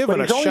was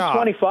given a shot. But he's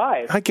only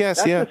 25. I guess,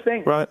 that's yeah. The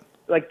thing. Right.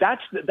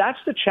 That's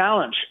the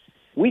challenge.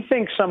 We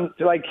think some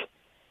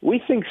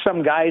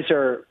guys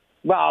are,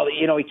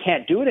 he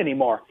can't do it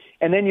anymore.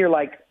 And then you're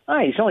like,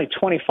 he's only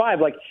 25.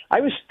 I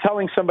was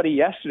telling somebody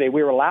yesterday,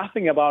 we were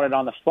laughing about it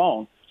on the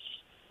phone.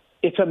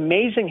 It's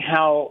amazing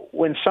how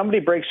when somebody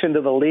breaks into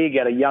the league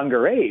at a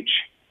younger age,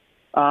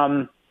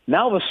 now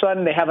all of a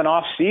sudden they have an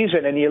off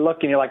season and you look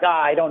and you're like,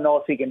 I don't know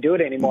if he can do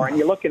it anymore. And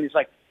you look and he's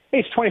like,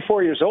 hey, he's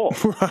 24 years old.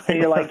 Right, and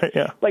you're like,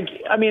 yeah.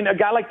 A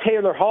guy like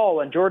Taylor Hall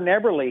and Jordan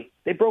Eberle,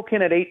 they broke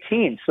in at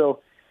 18. So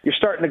you're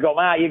starting to go,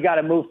 you got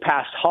to move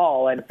past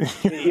Hall. And,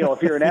 if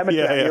you're in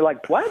Edmonton, you're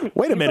like, what?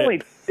 Wait a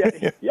minute.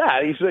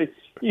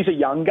 He's a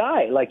young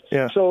guy.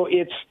 So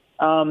it's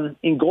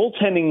in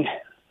goaltending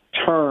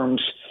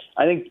terms,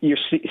 I think you're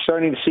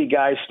starting to see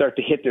guys start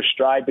to hit their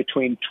stride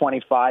between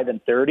 25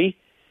 and 30.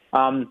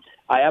 I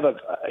have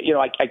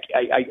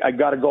I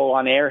got to go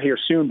on air here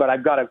soon, but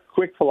I've got a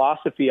quick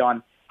philosophy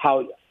on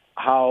how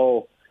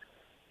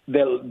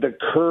the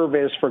curve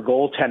is for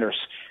goaltenders.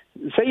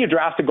 Say you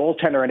draft a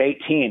goaltender at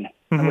 18,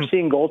 and we're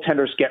seeing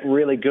goaltenders get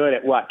really good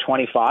at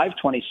 25,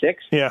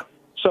 26? Yeah.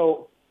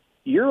 So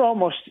you're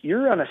on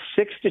a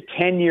 6 to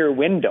 10 year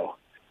window.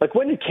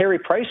 When did Carey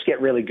Price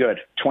get really good?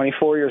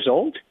 24 years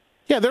old?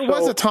 Yeah, there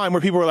was a time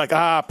where people were like,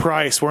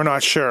 Price, we're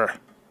not sure.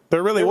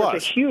 There was a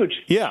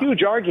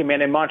huge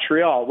argument in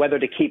Montreal whether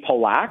to keep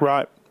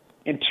Halak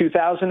in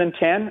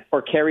 2010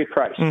 or Carey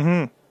Price.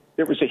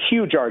 There was a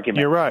huge argument.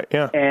 You're right,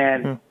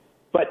 yeah.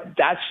 But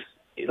that's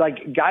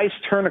guys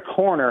turn a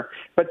corner.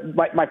 But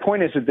my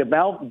point is the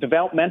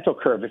developmental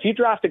curve. If you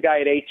draft a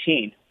guy at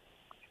 18,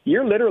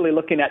 you're literally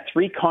looking at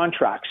 3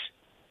 contracts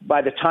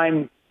by the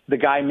time the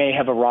guy may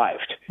have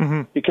arrived,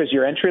 because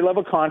your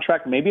entry-level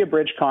contract, maybe a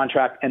bridge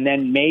contract, and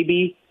then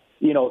maybe,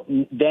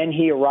 then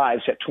he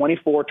arrives at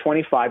 24,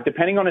 25,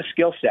 depending on his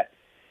skill set.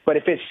 But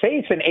if it's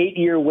an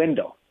 8-year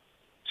window,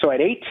 so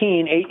at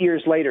 18, 8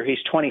 years later,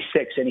 he's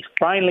 26, and he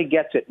finally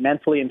gets it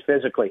mentally and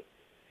physically.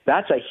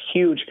 That's a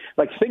huge,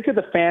 think of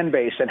the fan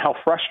base and how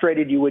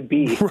frustrated you would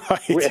be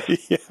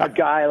with a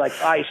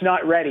guy he's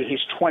not ready.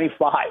 He's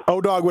 25.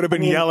 O-Dog would have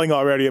been yelling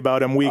already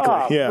about him weekly.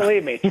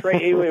 Believe me,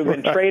 he would have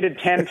been traded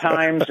 10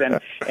 times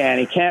and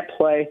he can't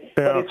play.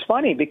 Yeah. But it's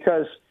funny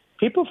because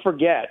people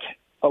forget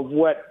of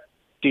what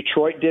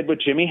Detroit did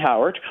with Jimmy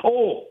Howard.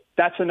 Oh,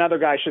 that's another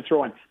guy I should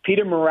throw in.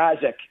 Peter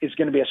Mrazek is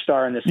going to be a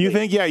star in this league. You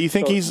think? Yeah, you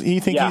think he's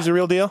a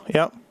real deal?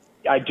 Yep.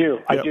 I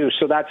do.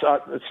 So that's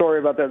sorry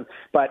about that,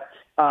 but.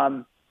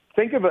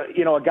 Think of a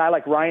guy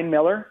like Ryan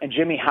Miller and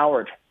Jimmy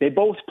Howard. They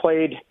both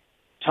played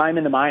time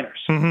in the minors,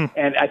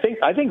 and I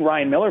think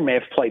Ryan Miller may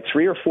have played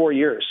 3 or 4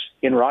 years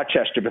in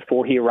Rochester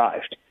before he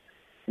arrived.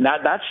 And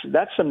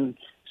that's some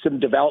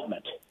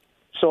development.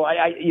 So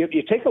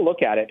you take a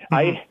look at it.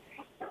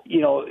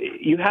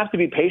 You have to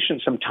be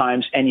patient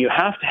sometimes, and you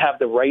have to have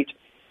the right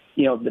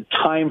the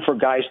time for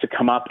guys to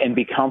come up and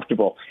be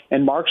comfortable.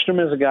 And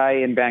Markstrom is a guy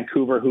in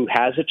Vancouver who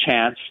has a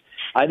chance.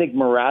 I think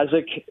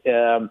Mrazek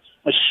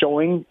is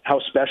showing how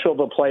special of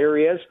a player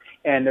he is,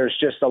 and there's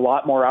just a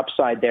lot more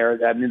upside there.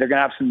 I mean, they're going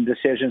to have some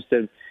decisions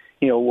to,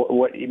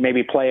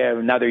 maybe play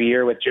another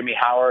year with Jimmy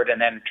Howard and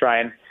then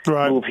try and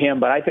move him.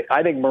 But I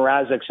think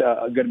Mrazek's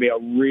going to be a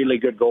really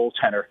good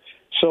goaltender.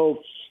 So,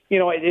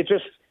 it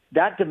just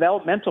that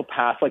developmental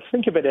path. Like,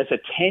 think of it as a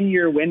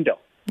 10-year window.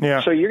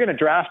 Yeah. So you're going to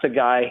draft a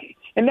guy.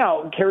 And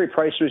now, Carey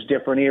Price was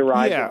different. He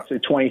arrived to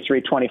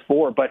 23,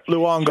 24. But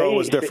Luongo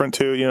was different,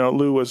 too.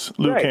 Lou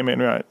came in,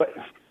 right. But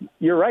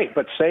you're right.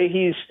 But say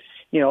he's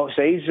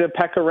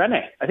Pekka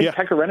Rinne. I think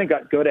Pekka Rinne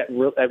got good at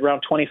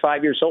around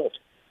 25 years old.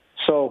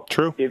 So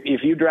true.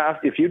 If you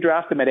draft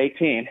him at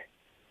 18,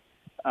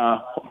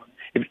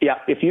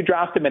 if you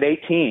draft him at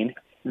 18,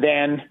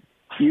 then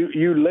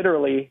you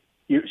literally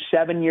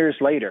 7 years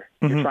later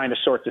you're trying to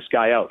sort this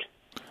guy out.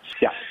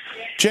 Yeah.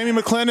 Jamie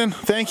McLennan,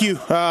 thank you.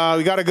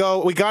 We got to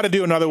go. We got to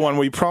do another one.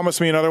 Will you promise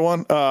me another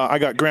one? I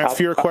got Grant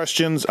Fuhr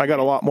questions. I got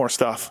a lot more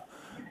stuff.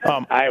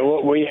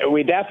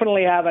 We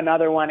definitely have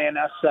another one in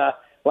us.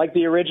 Like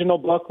the original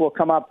book, we'll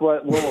come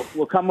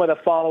with a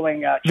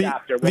following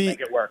chapter. We'll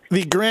make it work.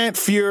 The Grant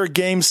Fuhr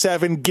Game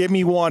 7, give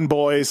me one,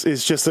 boys,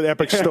 is just an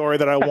epic story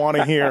that I want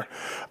to hear.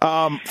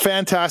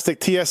 Fantastic.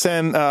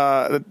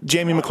 TSN,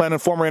 Jamie McLennan,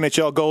 former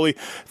NHL goalie.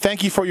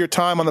 Thank you for your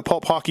time on the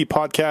Pulp Hockey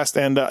Podcast.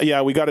 And,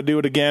 we got to do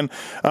it again.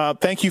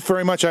 Thank you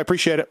very much. I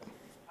appreciate it.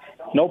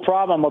 No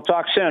problem. We'll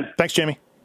talk soon. Thanks, Jamie.